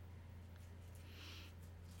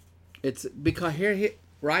 It's because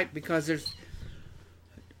because there's,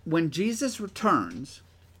 when Jesus returns,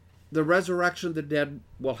 the resurrection of the dead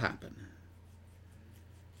will happen.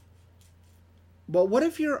 But what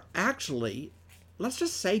if you're actually, let's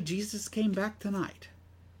just say Jesus came back tonight,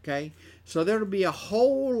 okay? So there'll be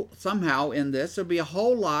somehow in this, there'll be a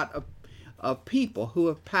whole lot of people who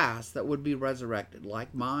have passed that would be resurrected,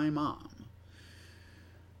 like my mom.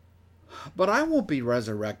 But I won't be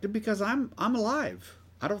resurrected because I'm alive.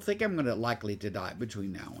 I don't think I'm likely to die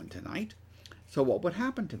between now and tonight. So what would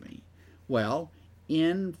happen to me? Well,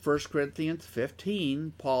 in 1 Corinthians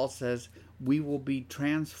 15, Paul says, we will be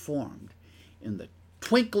transformed in the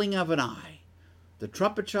twinkling of an eye. The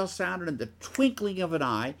trumpet shall sound, and in the twinkling of an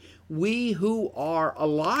eye, we who are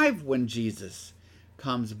alive when Jesus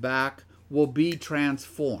comes back will be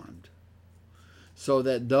transformed. So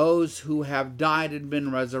that those who have died and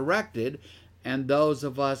been resurrected, and those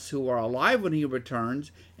of us who are alive when he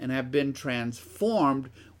returns and have been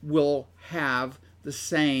transformed, will have the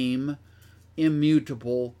same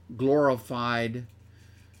immutable, glorified,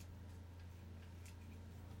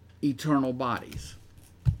 eternal bodies.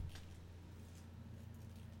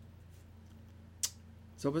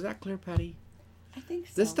 So was that clear, Patty? I think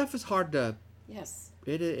so. This stuff is hard to... Yes.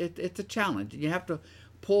 It's a challenge. You have to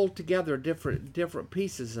pull together different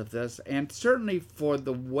pieces of this, and certainly for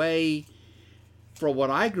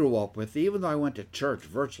what I grew up with, even though I went to church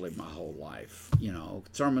virtually my whole life,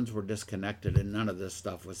 sermons were disconnected and none of this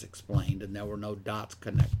stuff was explained, and there were no dots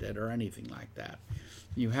connected or anything like that.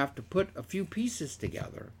 You have to put a few pieces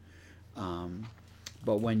together.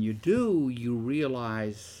 But when you do, you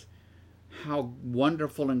realize how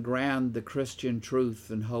wonderful and grand the Christian truth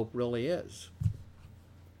and hope really is.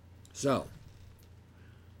 So,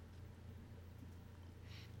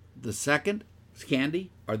 the second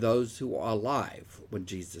candy are those who are alive when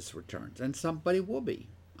Jesus returns. And somebody will be.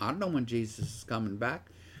 I don't know when Jesus is coming back,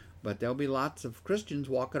 but there'll be lots of Christians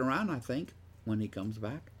walking around, I think, when he comes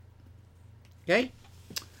back. Okay?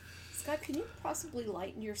 Scott, can you possibly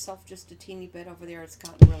lighten yourself just a teeny bit over there? It's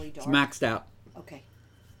gotten really dark. It's maxed out. Okay.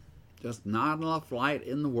 Just not enough light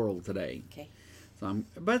in the world today. Okay. So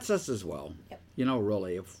but it's us as well. Yep. You know,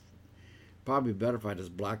 really, probably better if I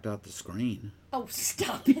just blacked out the screen. Oh,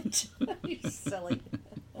 stop it. You're silly.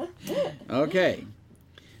 Okay.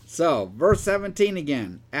 So, verse 17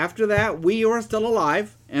 again. After that, we who are still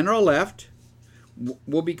alive and are left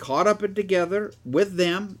will be caught up together with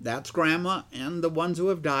them, that's Grandma and the ones who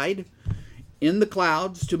have died, in the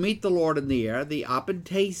clouds to meet the Lord in the air. The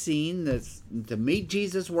apantacene, that's to meet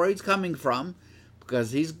Jesus where he's coming from,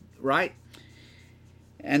 because he's right.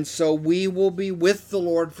 And so we will be with the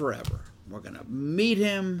Lord forever. We're going to meet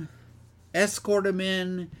him, escort him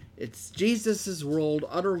in. It's Jesus' world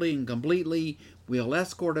utterly and completely. We'll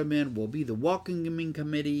escort him in. We'll be the welcoming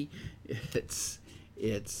committee.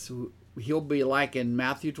 He'll be like in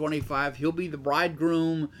Matthew 25. He'll be the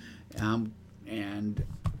bridegroom, and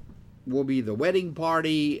we'll be the wedding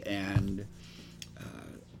party, and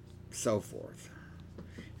so forth.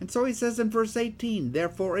 And so he says in verse 18,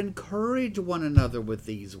 therefore encourage one another with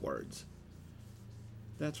these words.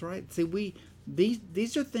 That's right. See,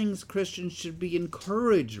 these are things Christians should be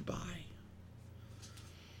encouraged by.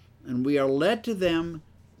 And we are led to them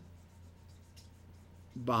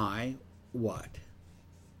by what?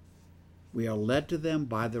 We are led to them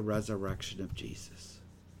by the resurrection of Jesus.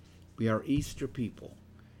 We are Easter people.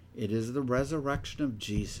 It is the resurrection of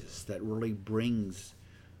Jesus that really brings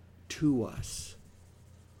to us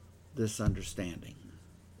this understanding.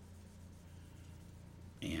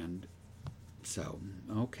 And so,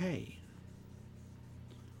 okay.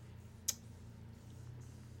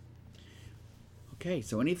 Okay,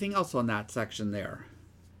 so anything else on that section there?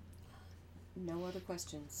 No other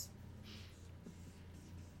questions.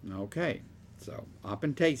 Okay, so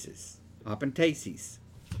apanthasis.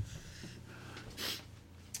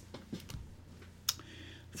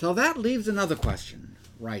 So that leaves another question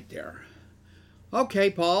right there. Okay,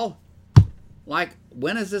 Paul, like,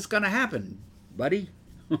 when is this going to happen, buddy?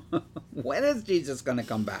 When is Jesus going to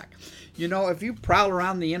come back? You know, if you prowl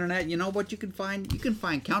around the internet, you know what you can find? You can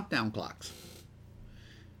find countdown clocks.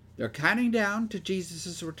 They're counting down to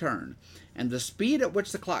Jesus' return. And the speed at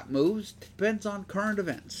which the clock moves depends on current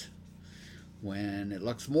events. When it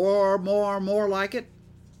looks more like it,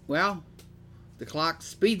 well, the clock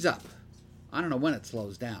speeds up. I don't know when it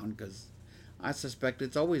slows down, because I suspect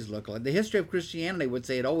it's always looked like. The history of Christianity would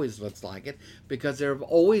say it always looks like it, because there have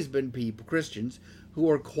always been people, Christians, who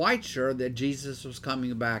were quite sure that Jesus was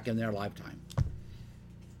coming back in their lifetime. It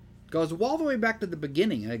goes all the way back to the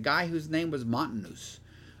beginning, a guy whose name was Montanus.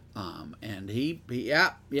 And he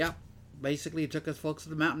basically took his folks to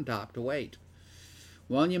the mountaintop to wait.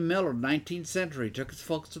 William Miller, 19th century, took his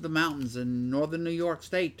folks to the mountains in northern New York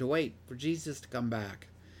State to wait for Jesus to come back.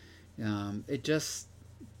 There's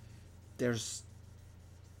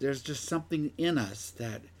just something in us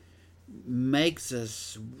that makes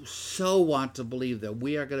us so want to believe that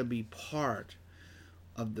we are going to be part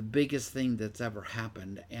of the biggest thing that's ever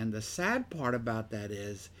happened. And the sad part about that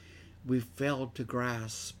is we failed to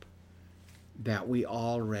grasp that we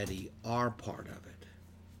already are part of it,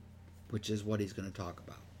 which is what he's going to talk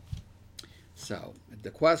about. So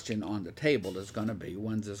the question on the table is going to be,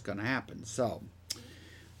 when's this going to happen? So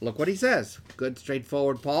look what he says. Good,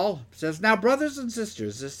 straightforward Paul. Says, now, brothers and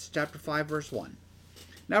sisters, this is chapter 5, verse 1.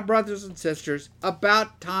 Now, brothers and sisters,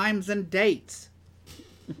 about times and dates,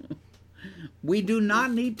 we do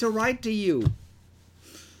not need to write to you.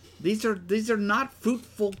 These are not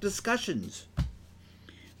fruitful discussions.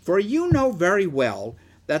 For you know very well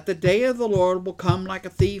that the day of the Lord will come like a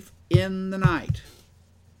thief in the night.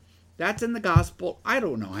 That's in the gospel, I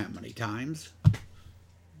don't know how many times.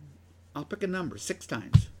 I'll pick a number, 6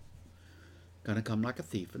 times. Gonna come like a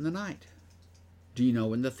thief in the night. Do you know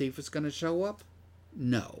when the thief is going to show up?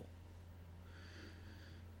 No.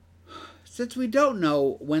 Since we don't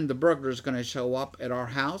know when the burglar is going to show up at our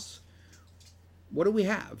house, what do we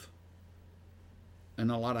have in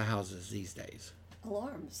a lot of houses these days?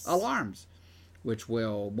 Alarms, which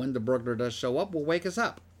will, when the burglar does show up, will wake us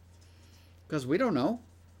up. Because we don't know.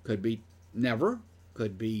 Could be never,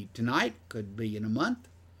 could be tonight, could be in a month.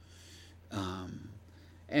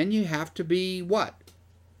 And you have to be what?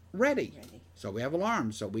 Ready. So we have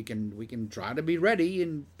alarms, so we can try to be ready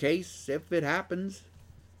in case if it happens,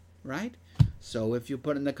 right? So if you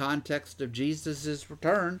put in the context of Jesus'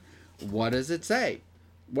 return, what does it say?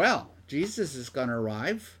 Well, Jesus is going to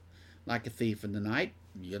arrive like a thief in the night.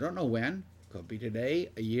 You don't know when. Could be today,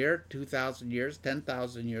 a year, 2,000 years,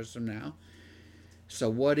 10,000 years from now. So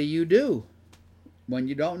what do when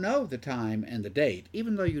you don't know the time and the date,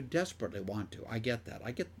 even though you desperately want to? I get that.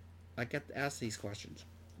 I get to ask these questions.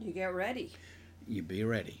 You get ready. You be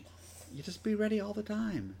ready. You just be ready all the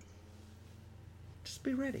time. Just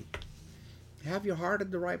be ready. Have your heart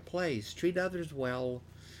in the right place. Treat others well.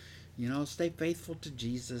 Stay faithful to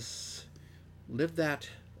Jesus. Live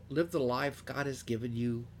the life God has given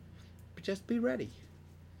you. But just be ready.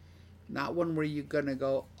 Not one where you're gonna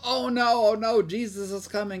go, oh no, Jesus is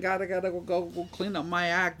coming. Gotta go clean up my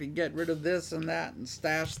act and get rid of this and that and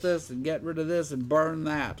stash this and get rid of this and burn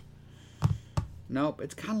that. Nope.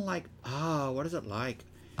 It's kind of like, what is it like?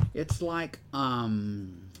 It's like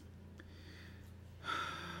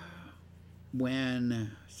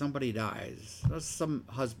when somebody dies, some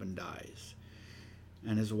husband dies,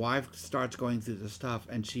 and his wife starts going through the stuff,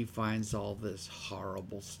 and she finds all this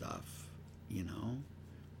horrible stuff.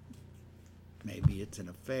 Maybe it's an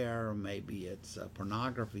affair, or maybe it's a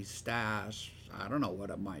pornography stash. I don't know what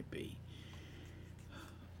it might be.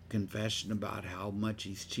 Confession about how much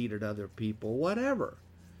he's cheated other people, whatever.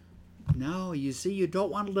 No, you see, you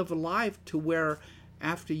don't want to live a life to where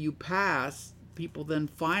after you pass, people then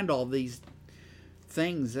find all these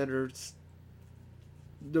things that are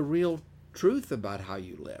the real truth about how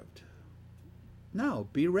you lived. No,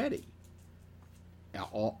 be ready.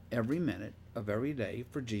 Every minute of every day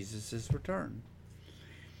for Jesus' return.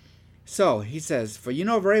 So he says, for you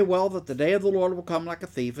know very well that the day of the Lord will come like a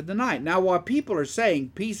thief in the night. Now, while people are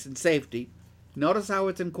saying peace and safety, notice how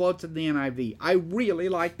it's in quotes in the NIV. I really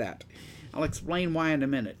like that. I'll explain why in a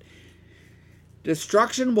minute.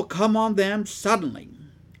 Destruction will come on them suddenly,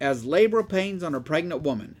 as labor pains on a pregnant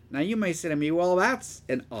woman. Now, you may say to me, well, that's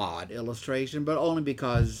an odd illustration, but only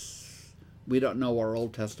because we don't know our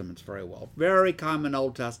Old Testaments very well. Very common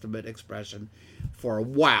Old Testament expression for,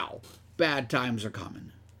 wow, bad times are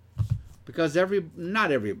coming. Because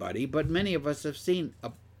not everybody, but many of us have seen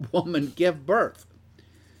a woman give birth.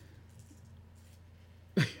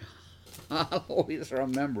 I'll always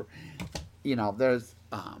remember, there's,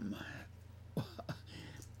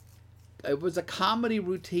 it was a comedy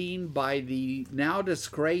routine by the now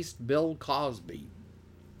disgraced Bill Cosby,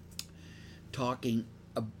 talking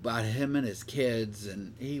about him and his kids,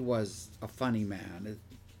 and he was a funny man.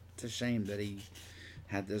 It's a shame that he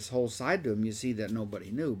had this whole side to him, you see, that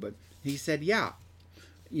nobody knew. But he said,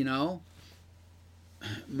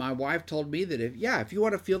 my wife told me that if you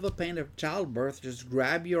want to feel the pain of childbirth, just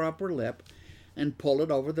grab your upper lip and pull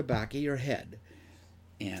it over the back of your head.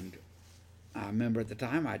 And I remember at the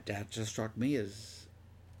time, that just struck me as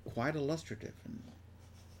quite illustrative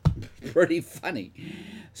and pretty funny.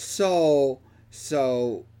 So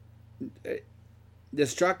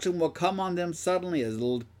destruction will come on them suddenly, as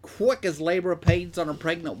quick as labor pains on a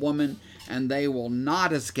pregnant woman, and they will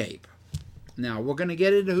not escape. Now, we're going to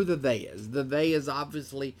get into who the they is. The they is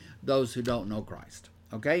obviously those who don't know Christ.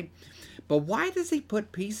 Okay? But why does he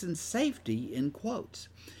put peace and safety in quotes?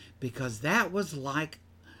 Because that was like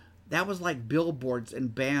billboards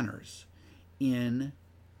and banners in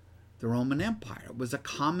the Roman Empire. It was a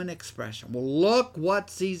common expression. Well, look what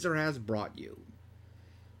Caesar has brought you.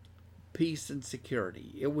 Peace and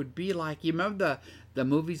security. It would be like, you remember the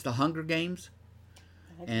movies, The Hunger Games?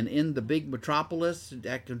 And in the big metropolis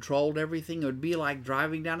that controlled everything, it would be like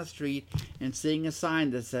driving down a street and seeing a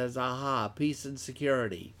sign that says, aha, peace and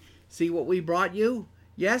security. See what we brought you?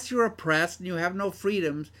 Yes, you're oppressed and you have no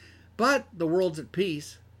freedoms, but the world's at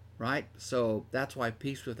peace, right? So that's why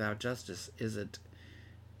peace without justice isn't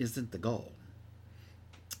the goal.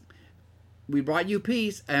 We brought you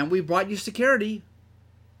peace and we brought you security,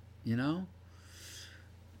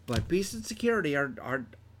 But peace and security are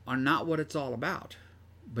not what it's all about.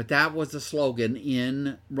 But that was the slogan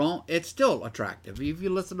in Rome. It's still attractive. If you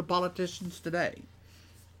listen to politicians today,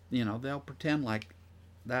 they'll pretend like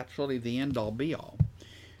that's really the end-all, be-all.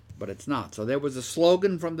 But it's not. So there was a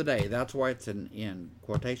slogan from the day. That's why it's in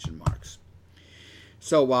quotation marks.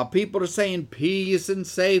 So while people are saying peace and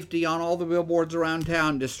safety on all the billboards around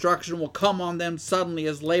town, destruction will come on them suddenly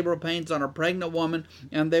as labor pains on a pregnant woman,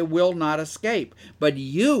 and they will not escape. But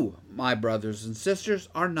you, my brothers and sisters,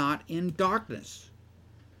 are not in darkness,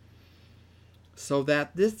 so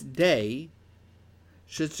that this day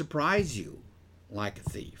should surprise you like a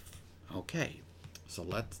thief. Okay, so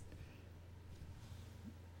let's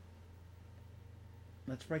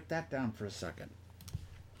break that down for a second.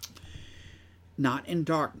 Not in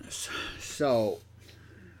darkness. So,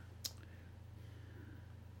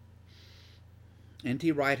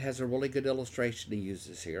 N.T. Wright has a really good illustration he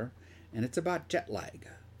uses here, and it's about jet lag.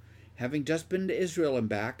 having just been to Israel and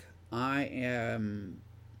back, I am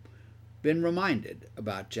been reminded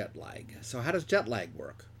about jet lag. So how does jet lag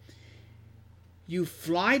work? You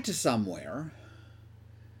fly to somewhere,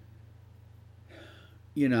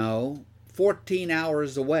 14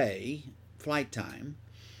 hours away, flight time.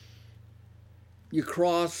 You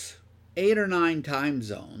cross 8 or 9 time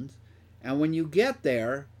zones, and when you get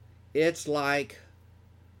there, it's like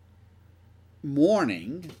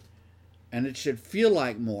morning, and it should feel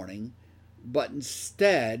like morning, but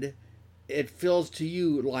instead it feels to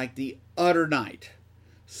you like the utter night.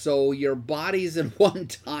 So your body's in one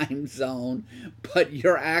time zone, but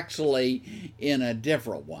you're actually in a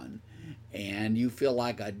different one. And you feel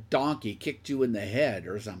like a donkey kicked you in the head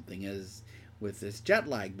or something, as with this jet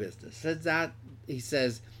lag business. He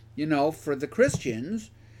says, for the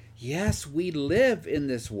Christians, yes, we live in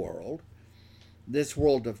this world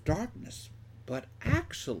of darkness, but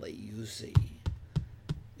actually, you see,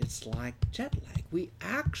 it's like jet lag. We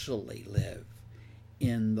actually live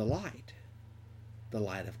in the light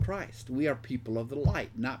of Christ. We are people of the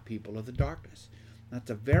light, not people of the darkness. That's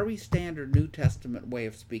a very standard New Testament way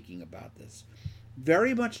of speaking about this.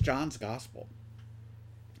 Very much John's gospel.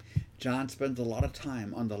 John spends a lot of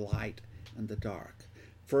time on the light and the dark.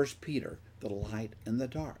 1 Peter, the light and the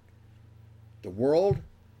dark. The world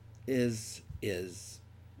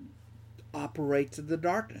operates in the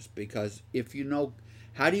darkness, because if you know,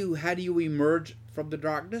 how do you emerge from the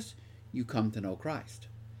darkness? You come to know Christ.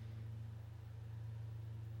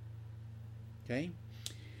 Okay?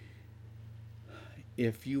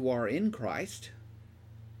 If you are in Christ,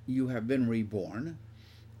 you have been reborn,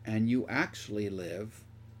 and you actually live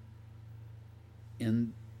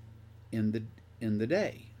in the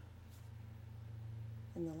day.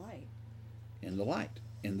 In the light. In the light.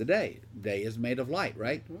 In the day. Day is made of light,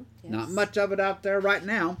 right? Mm-hmm. Yes. Not much of it out there right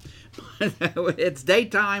now. It's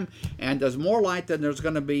daytime, and there's more light than there's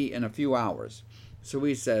going to be in a few hours. So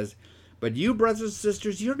he says, but you, brothers and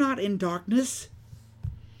sisters, you're not in darkness.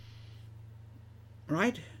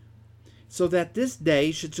 Right? So that this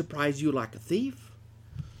day should surprise you like a thief.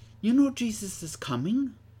 You know Jesus is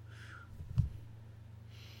coming.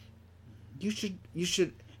 You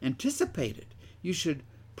should anticipate it. You should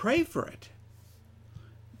pray for it.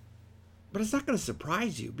 But it's not going to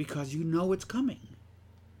surprise you, because you know it's coming.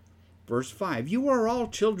 Verse 5, you are all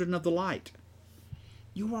children of the light.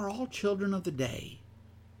 You are all children of the day.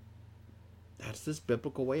 That's this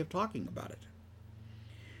biblical way of talking about it.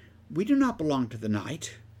 We do not belong to the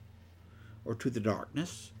night or to the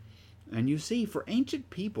darkness. And you see, for ancient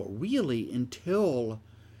people, really until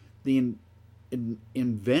the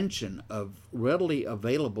invention of readily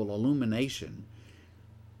available illumination,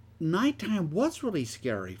 nighttime was really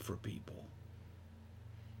scary for people.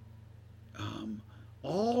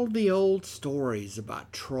 All the old stories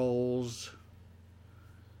about trolls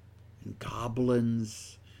and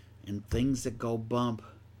goblins and things that go bump,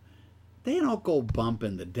 they don't go bump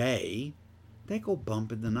in the day, they go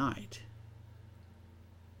bump in the night.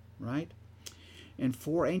 Right? And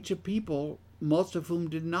for ancient people, most of whom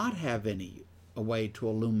did not have a way to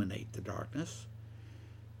illuminate the darkness,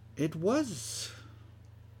 it was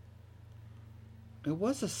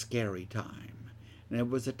a scary time. And it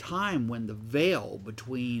was a time when the veil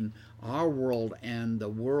between our world and the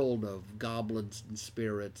world of goblins and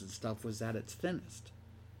spirits and stuff was at its thinnest.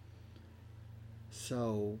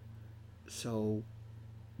 So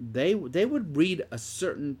they would read a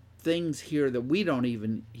certain things here that we don't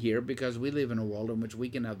even hear, because we live in a world in which we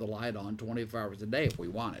can have the light on 24 hours a day if we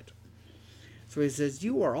want it. So he says,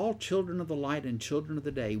 you are all children of the light and children of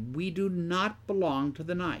the day. We do not belong to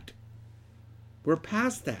the night. We're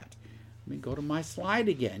past that. Let me go to my slide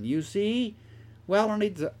again. You see? Well, I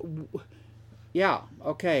need to... Yeah,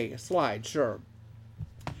 okay, slide, sure.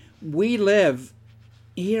 We live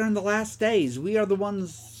here in the last days. We are the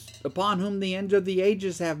ones upon whom the end of the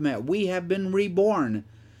ages have met. We have been reborn.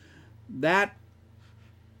 That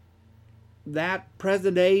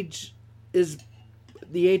present age is...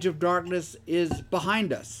 The age of darkness is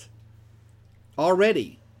behind us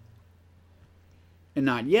already. And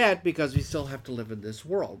not yet, because we still have to live in this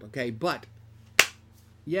world, okay? But,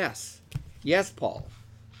 yes, Paul.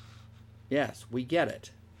 Yes, we get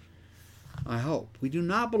it. I hope. We do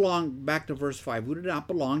not belong, back to verse 5, we do not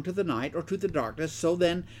belong to the night or to the darkness, so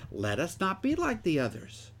then let us not be like the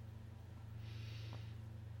others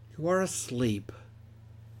who are asleep.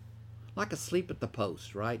 Like asleep at the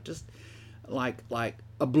post, right? Just like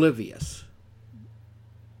oblivious.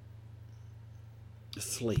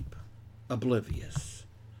 Asleep. Oblivious,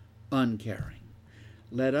 uncaring.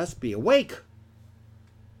 Let us be awake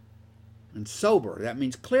and sober. That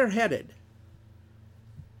means clear-headed,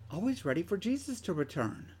 always ready for Jesus to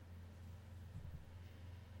return.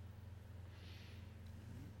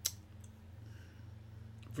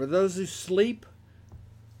 For those who sleep,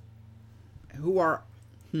 who are,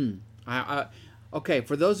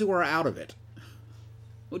 for those who are out of it,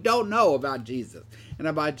 who don't know about Jesus and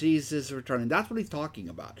about Jesus returning. That's what he's talking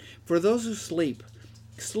about. For those who sleep,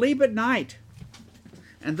 sleep at night.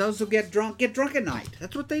 And those who get drunk at night.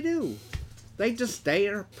 That's what they do. They just stay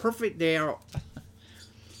there perfect. They're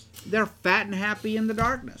fat and happy in the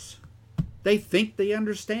darkness. They think they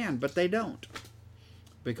understand, but they don't.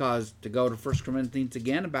 Because to go to 1 Corinthians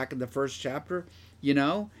again, back in the first chapter,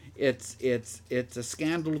 it's a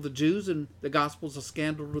scandal to the Jews, and the gospel's a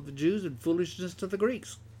scandal to the Jews and foolishness to the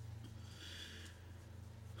Greeks.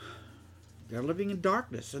 They're living in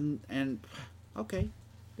darkness, and okay,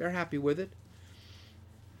 they're happy with it.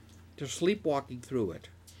 They're sleepwalking through it.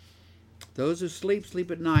 Those who sleep, sleep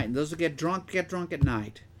at night, and those who get drunk at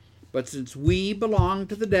night. But since we belong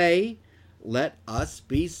to the day, let us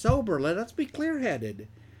be sober. Let us be clear-headed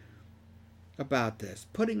about this.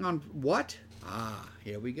 Putting on what?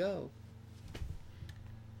 Here we go.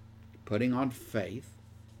 Putting on faith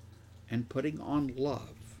and putting on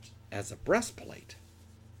love as a breastplate.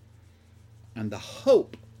 And the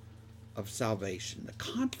hope of salvation, the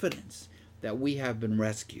confidence that we have been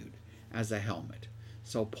rescued, as a helmet.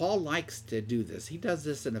 So Paul likes to do this. He does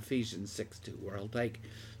this in Ephesians 6:2, where he'll take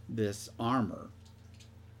this armor,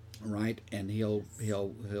 right, and he'll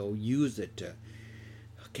use it to,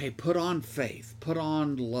 put on faith, put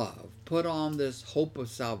on love, put on this hope of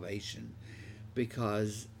salvation,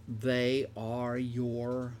 because they are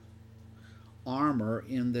your armor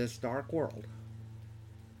in this dark world.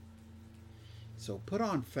 So put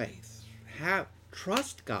on faith.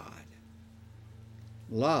 Trust God.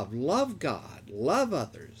 Love God, love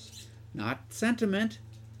others, not sentiment.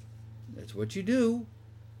 That's what you do.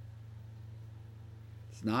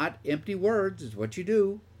 It's not empty words, it's what you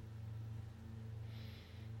do.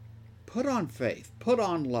 Put on faith, put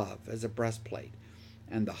on love as a breastplate,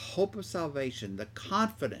 and the hope of salvation, the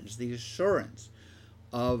confidence, the assurance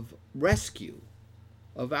of rescue,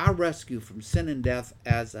 of our rescue from sin and death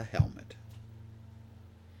as a helmet.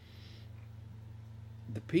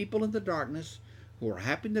 The people in the darkness who are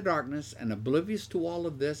happy in the darkness and oblivious to all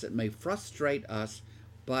of this, it may frustrate us,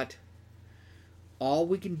 but all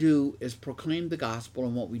we can do is proclaim the gospel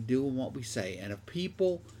in what we do and what we say. And if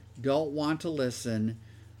people don't want to listen,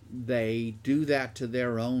 they do that to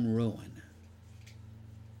their own ruin.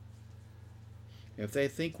 If they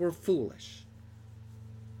think we're foolish,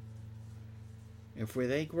 if we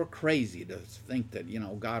think we're crazy to think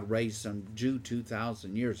that, God raised some Jew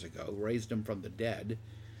 2,000 years ago, raised him from the dead,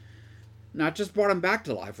 not just brought him back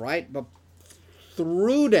to life, right? But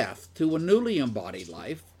through death to a newly embodied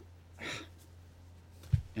life.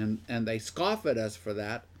 And they scoff at us for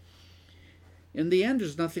that. In the end,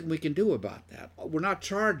 there's nothing we can do about that. We're not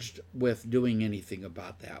charged with doing anything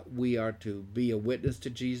about that. We are to be a witness to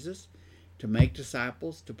Jesus, to make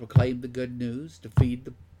disciples, to proclaim the good news, to feed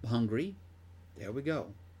the hungry. There we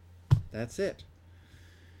go. That's it.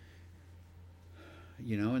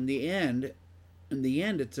 In the end,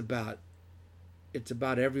 it's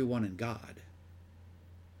about everyone in God.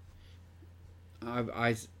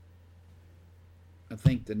 I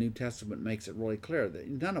think the New Testament makes it really clear that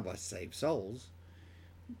none of us save souls.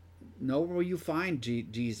 Nowhere will you find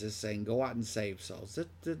Jesus saying, "Go out and save souls."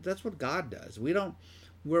 That's what God does.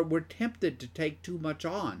 We're tempted to take too much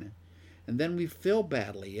on, and then we feel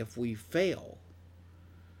badly if we fail.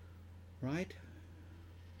 Right?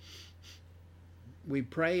 We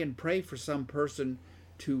pray for some person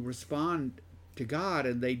to respond to God,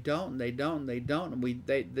 and they don't, and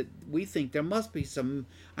we think there must be some.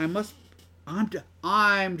 I'm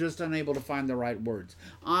just unable to find the right words.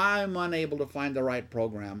 I'm unable to find the right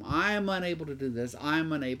program. I'm unable to do this.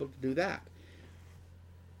 I'm unable to do that.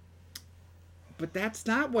 But that's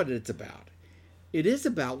not what it's about. It is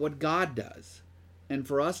about what God does, and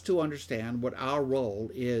for us to understand what our role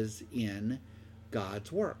is in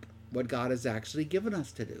God's work, what God has actually given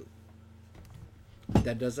us to do.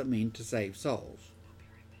 That doesn't mean to save souls.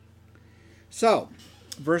 So,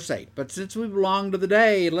 verse 8, but since we belong to the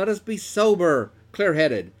day, let us be sober,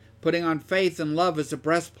 clear-headed, putting on faith and love as a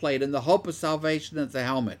breastplate and the hope of salvation as the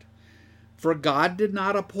helmet. For God did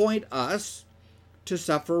not appoint us to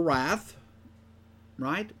suffer wrath,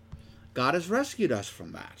 right? God has rescued us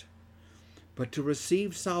from that. But to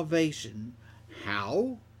receive salvation.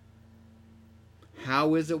 How?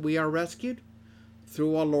 How is it we are rescued?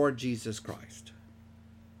 Through our Lord Jesus Christ.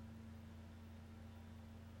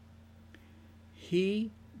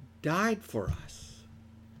 He died for us.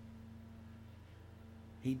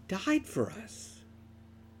 He died for us.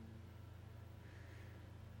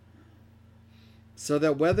 So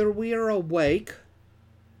that whether we are awake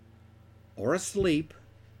or asleep,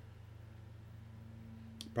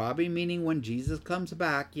 probably meaning when Jesus comes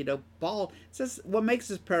back, Paul says what makes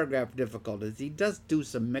this paragraph difficult is he does do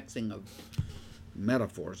some mixing of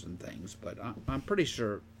metaphors and things, but I'm pretty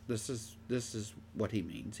sure this is what he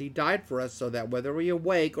means. He died for us so that whether we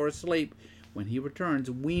awake or asleep, when he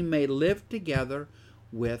returns, we may live together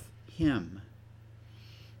with him.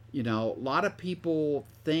 A lot of people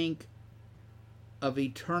think of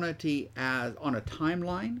eternity as on a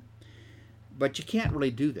timeline, but you can't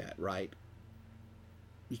really do that, right?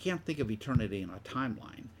 You can't think of eternity in a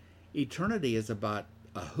timeline. Eternity is about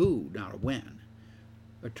a who, not a when.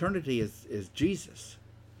 Eternity is Jesus.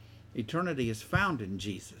 Eternity is found in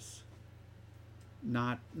Jesus,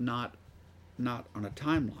 not on a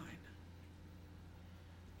timeline.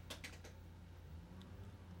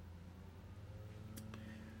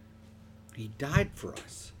 He died for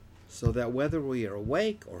us, so that whether we are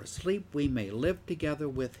awake or asleep, we may live together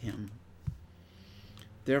with him.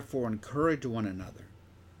 Therefore, encourage one another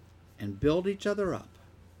and build each other up,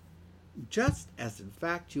 just as in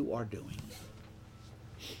fact you are doing.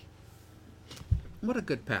 What a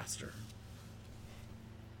good pastor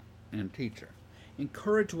and teacher.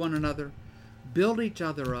 Encourage one another, build each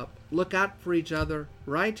other up, look out for each other,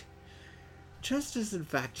 right? Just as in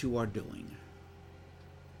fact you are doing.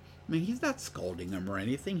 I mean, he's not scolding them or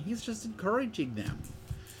anything. He's just encouraging them.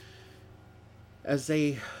 As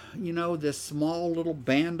they, this small little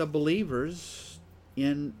band of believers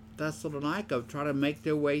in Thessalonica try to make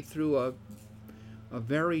their way through a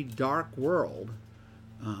very dark world,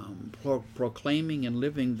 proclaiming and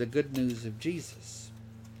living the good news of Jesus.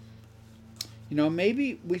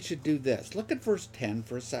 Maybe we should do this. Look at verse 10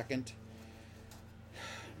 for a second.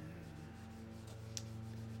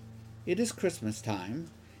 It is Christmas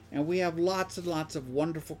time, and we have lots and lots of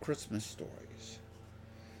wonderful Christmas stories.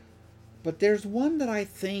 But there's one that I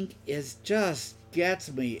think just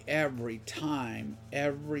gets me every time.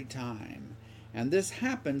 And this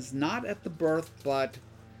happens not at the birth, but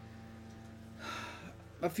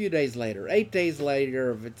a few days later. 8 days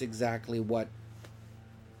later, if it's exactly what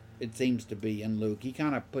it seems to be in Luke. He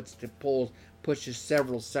kind of pushes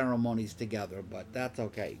several ceremonies together, but that's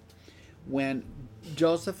okay. When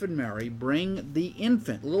Joseph and Mary bring the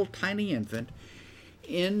infant, little tiny infant,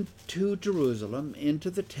 into Jerusalem,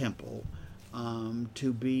 into the temple,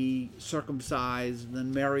 to be circumcised, and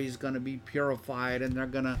then Mary's going to be purified, and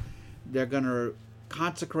they're gonna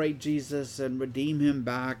consecrate Jesus and redeem him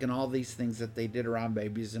back, and all these things that they did around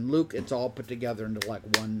babies. In Luke, it's all put together into like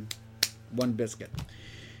one biscuit.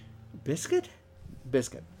 Biscuit.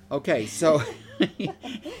 Okay, so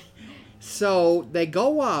so they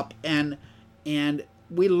go up, and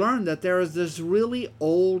we learn that there is this really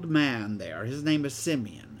old man there. His name is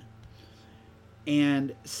Simeon.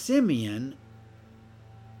 And Simeon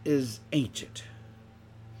is ancient.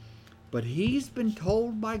 But he's been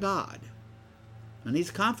told by God, and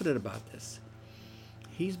he's confident about this.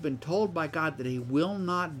 He's been told by God that he will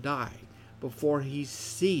not die before he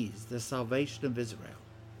sees the salvation of Israel,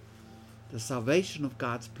 the salvation of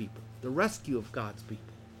God's people, the rescue of God's people.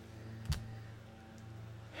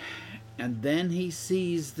 And then he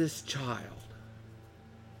sees this child.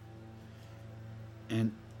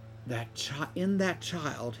 And in that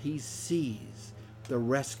child, he sees the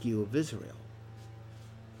rescue of Israel.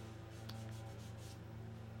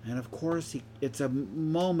 And of course, it's a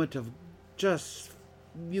moment of just,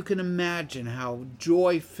 you can imagine how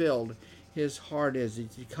joy-filled his heart is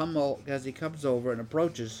as he comes over and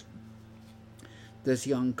approaches this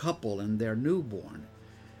young couple and their newborn.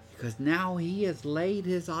 Because now he has laid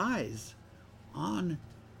his eyes on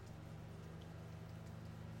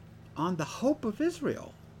the hope of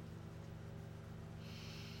Israel.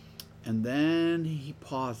 And then he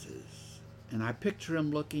pauses, and I picture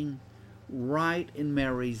him looking right in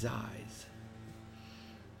Mary's eyes.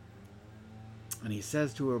 And he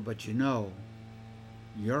says to her, but your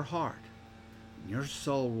heart, your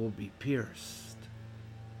soul will be pierced.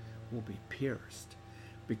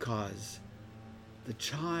 Because the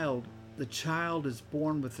child is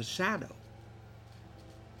born with a shadow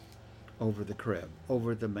over the crib,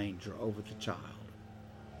 over the manger, over the child.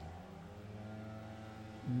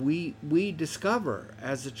 We discover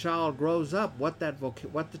as the child grows up what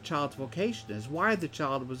the child's vocation is, why the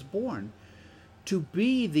child was born, to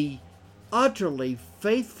be the utterly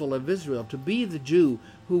faithful of Israel, to be the Jew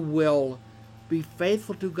who will be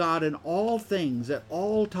faithful to God in all things at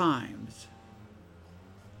all times,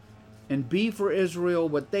 and be for Israel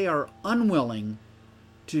what they are unwilling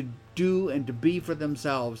to do and to be for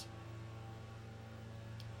themselves,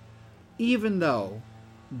 even though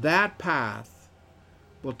that path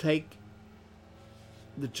will take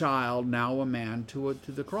the child, now a man, to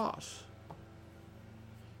the cross.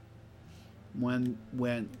 When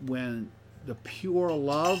the pure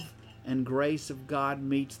love and grace of God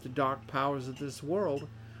meets the dark powers of this world,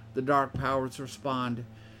 the dark powers respond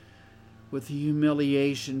with the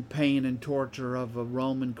humiliation, pain, and torture of a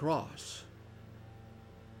Roman cross.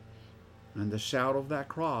 And the shadow of that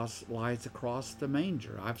cross lies across the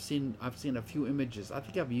manger. I've seen a few images. I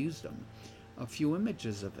think I've used them. A few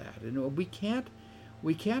images of that. And we can't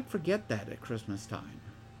forget that at Christmas time.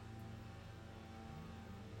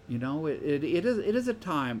 You know, it is a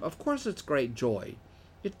time. Of course, it's great joy.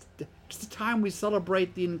 It's the time we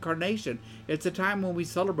celebrate the incarnation. It's a time when we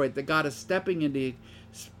celebrate that God is stepping into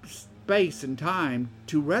space and time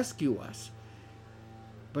to rescue us.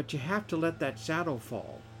 But you have to let that shadow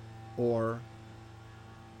fall, or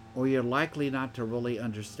you're likely not to really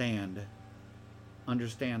understand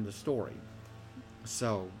the story.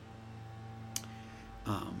 So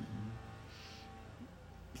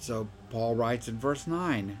Paul writes in verse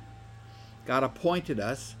 9, God appointed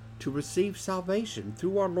us to receive salvation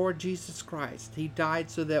through our Lord Jesus Christ. He died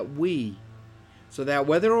so that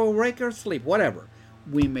whether we're awake or asleep, whatever,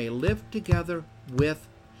 we may live together with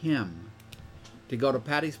Him. To go to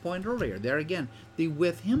Patty's point earlier, there again, the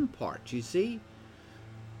with Him part, you see?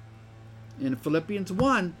 In Philippians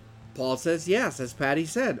 1, Paul says, yes, as Patty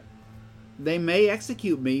said, they may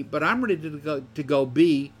execute me, but I'm ready to go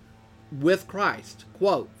be with Christ.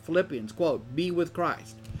 Quote, Philippians, quote, be with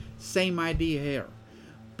Christ. Same idea here.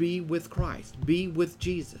 Be with Christ. Be with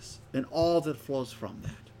Jesus. And all that flows from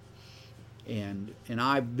that. And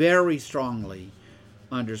I very strongly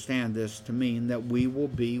understand this to mean that we will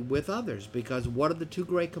be with others. Because what are the two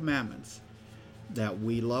great commandments? That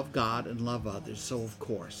we love God and love others. So of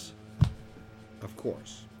course.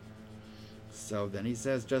 So then he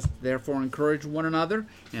says, just therefore encourage one another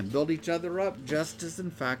and build each other up, just as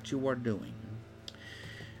in fact you are doing.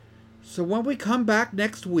 So when we come back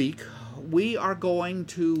next week, we are going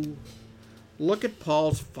to look at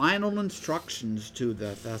Paul's final instructions to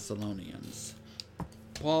the Thessalonians.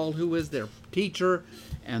 Paul, who is their teacher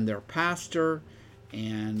and their pastor,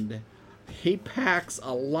 and he packs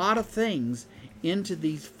a lot of things into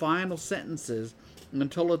these final sentences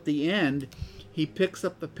until at the end he picks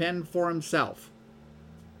up the pen for himself.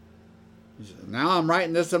 He says, now I'm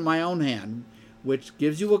writing this in my own hand, which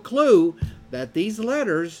gives you a clue that these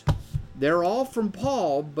letters, they're all from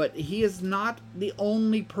Paul, but he is not the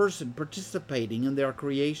only person participating in their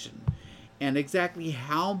creation. And exactly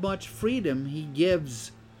how much freedom he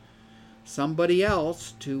gives somebody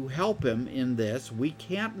else to help him in this, we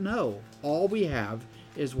can't know. All we have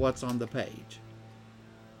is what's on the page.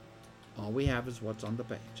 All we have is what's on the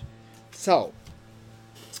page. So,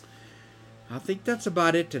 I think that's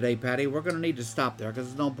about it today, Patty. We're going to need to stop there because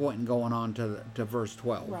there's no point in going on to verse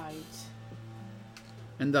 12. Right.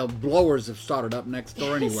 And the blowers have started up next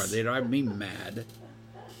door anyway. They drive me mad.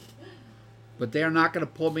 But they are not going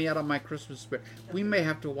to pull me out of my Christmas spirit. We may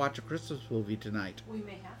have to watch a Christmas movie tonight. We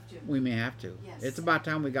may have to. We may have to. Yes. It's about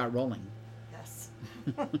time we got rolling. Yes.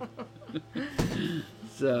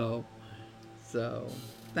 So,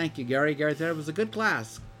 thank you, Gary. Gary said it was a good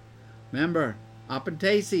class. Remember,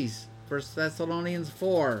 Apentaces, 1 Thessalonians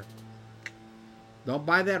 4. Don't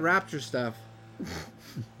buy that rapture stuff.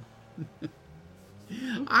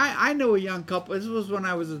 I knew a young couple. This was when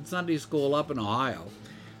I was in Sunday school up in Ohio.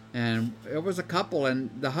 And it was a couple, and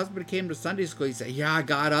the husband came to Sunday school. He said, yeah, I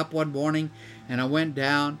got up one morning, and I went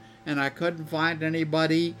down, and I couldn't find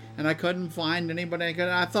anybody, and I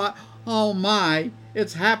thought, oh my,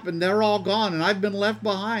 it's happened. They're all gone, and I've been left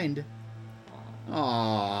behind.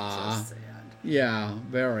 Aww. So sad. Yeah,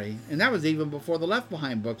 very. And that was even before the Left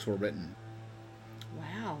Behind books were written.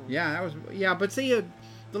 Wow. Yeah, but see,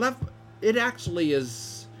 it actually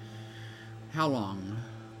is, how long?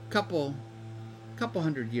 Couple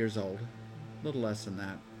hundred years old, a little less than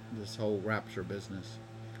that, this whole rapture business,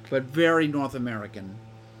 but very North American.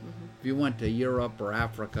 Mm-hmm. If you went to Europe or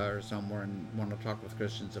Africa or somewhere and want to talk with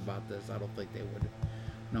Christians about this, I don't think they would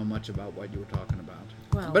know much about what you were talking about.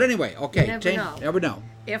 Well, but anyway, okay, never know.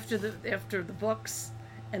 After the books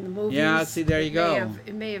and the movies, yeah, see, there you go.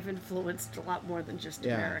 It may have influenced a lot more than just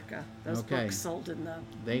America. Those books sold in the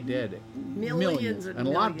millions and a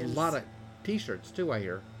millions. lot of T-shirts too, I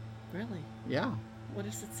hear. Really? Yeah. What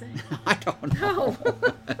does it say? I don't know.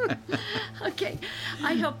 Okay.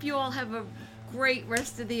 I hope you all have a great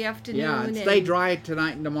rest of the afternoon. Yeah, and stay dry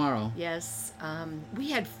tonight and tomorrow. Yes. We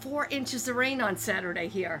had 4 inches of rain on Saturday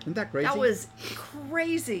here. Isn't that crazy? That was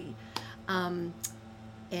crazy. And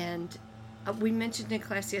we mentioned in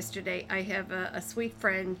class yesterday, I have a sweet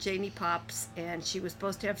friend, Janie Pops, and she was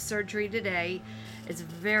supposed to have surgery today. It's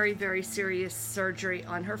very, very serious surgery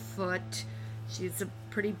on her foot. She's a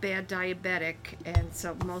pretty bad diabetic, and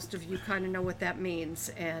so most of you kind of know what that means.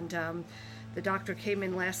 And the doctor came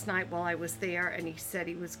in last night while I was there, and he said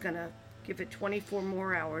he was going to give it 24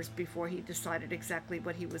 more hours before he decided exactly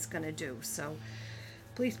what he was going to do. So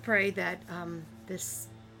please pray that this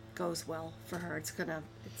goes well for her. It's gonna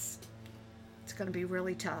be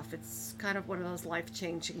really tough. It's kind of one of those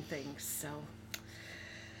life-changing things. So,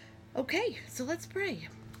 okay, so let's pray.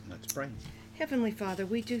 Let's pray. Heavenly Father,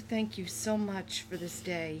 we do thank you so much for this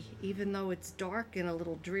day. Even though it's dark and a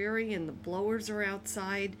little dreary and the blowers are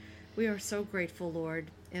outside, we are so grateful,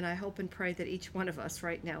 Lord. And I hope and pray that each one of us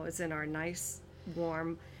right now is in our nice,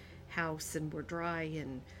 warm house and we're dry,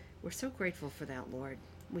 and we're so grateful for that, Lord.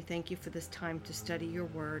 We thank you for this time to study your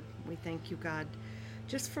word. We thank you, God,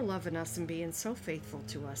 just for loving us and being so faithful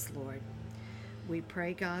to us, Lord. We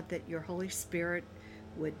pray, God, that your Holy Spirit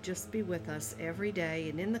would just be with us every day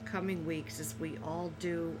and in the coming weeks as we all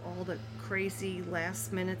do all the crazy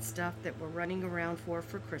last-minute stuff that we're running around for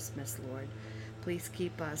Christmas, Lord. Please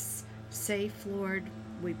keep us safe, Lord.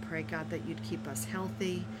 We pray, God, that you'd keep us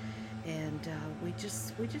healthy. And we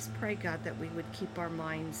just pray, God, that we would keep our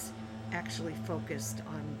minds actually focused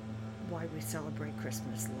on why we celebrate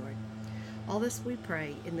Christmas, Lord. All this we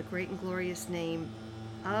pray in the great and glorious name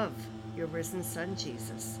of your risen Son,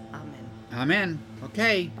 Jesus. Amen. Amen.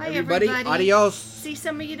 Okay, Bye, everybody. everybody. Adios. See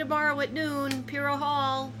some of you tomorrow at noon, Puro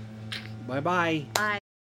Hall. Bye-bye. Bye.